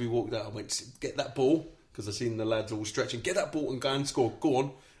 look, as we walked out, I went, get that ball, because I seen the lads all stretching, get that ball and go and score, go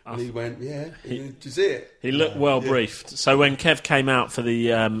on. And he went, yeah, did you see it? He looked well briefed. So when Kev came out for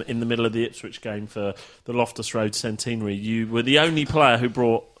the in the middle of the Ipswich game for the Loftus Road centenary, you were the only player who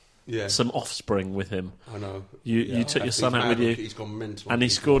brought some offspring with him. I know. You took your son out with you. He's gone mental. And he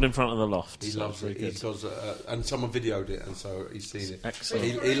scored in front of the loft. He loves it. Because, and someone videoed it, and so he's seen it.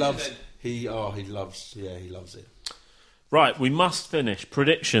 Excellent. He loves it. Right, we must finish.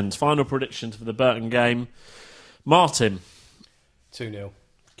 Predictions. Final predictions for the Burton game. Martin. 2-0.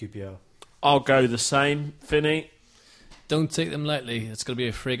 QPR. I'll go the same. Finney. Don't take them lightly. It's going to be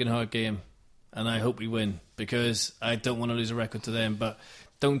a friggin' hard game. And I hope we win, because I don't want to lose a record to them. But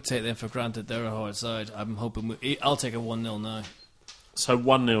don't take them for granted. They're a hard side. I'm hoping I'll take a 1-0 now. So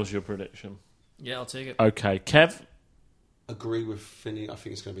 1-0 is your prediction? Yeah, I'll take it. Okay. Kev? Agree with Finney. I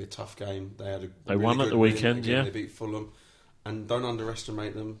think it's going to be a tough game. They won at the weekend, They beat Fulham. And don't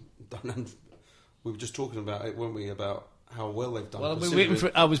underestimate them. We were just talking about it, weren't we, about how well they've done. Well,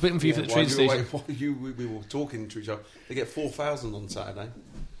 I was waiting for you for the train station. We were talking to each other. They get 4,000 on Saturday,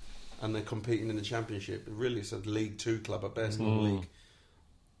 and they're competing in the Championship. Really, it's a League 2 club at best, not a league.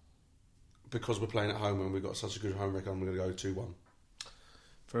 Because we're playing at home and we've got such a good home record, I'm going to go 2-1.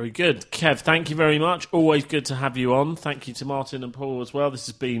 Very good. Kev, thank you very much. Always good to have you on. Thank you to Martin and Paul as well. This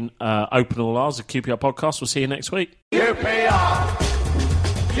has been Open All Ours, a QPR podcast. We'll see you next week. QPR,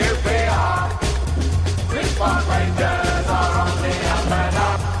 Cliff Park Rangers.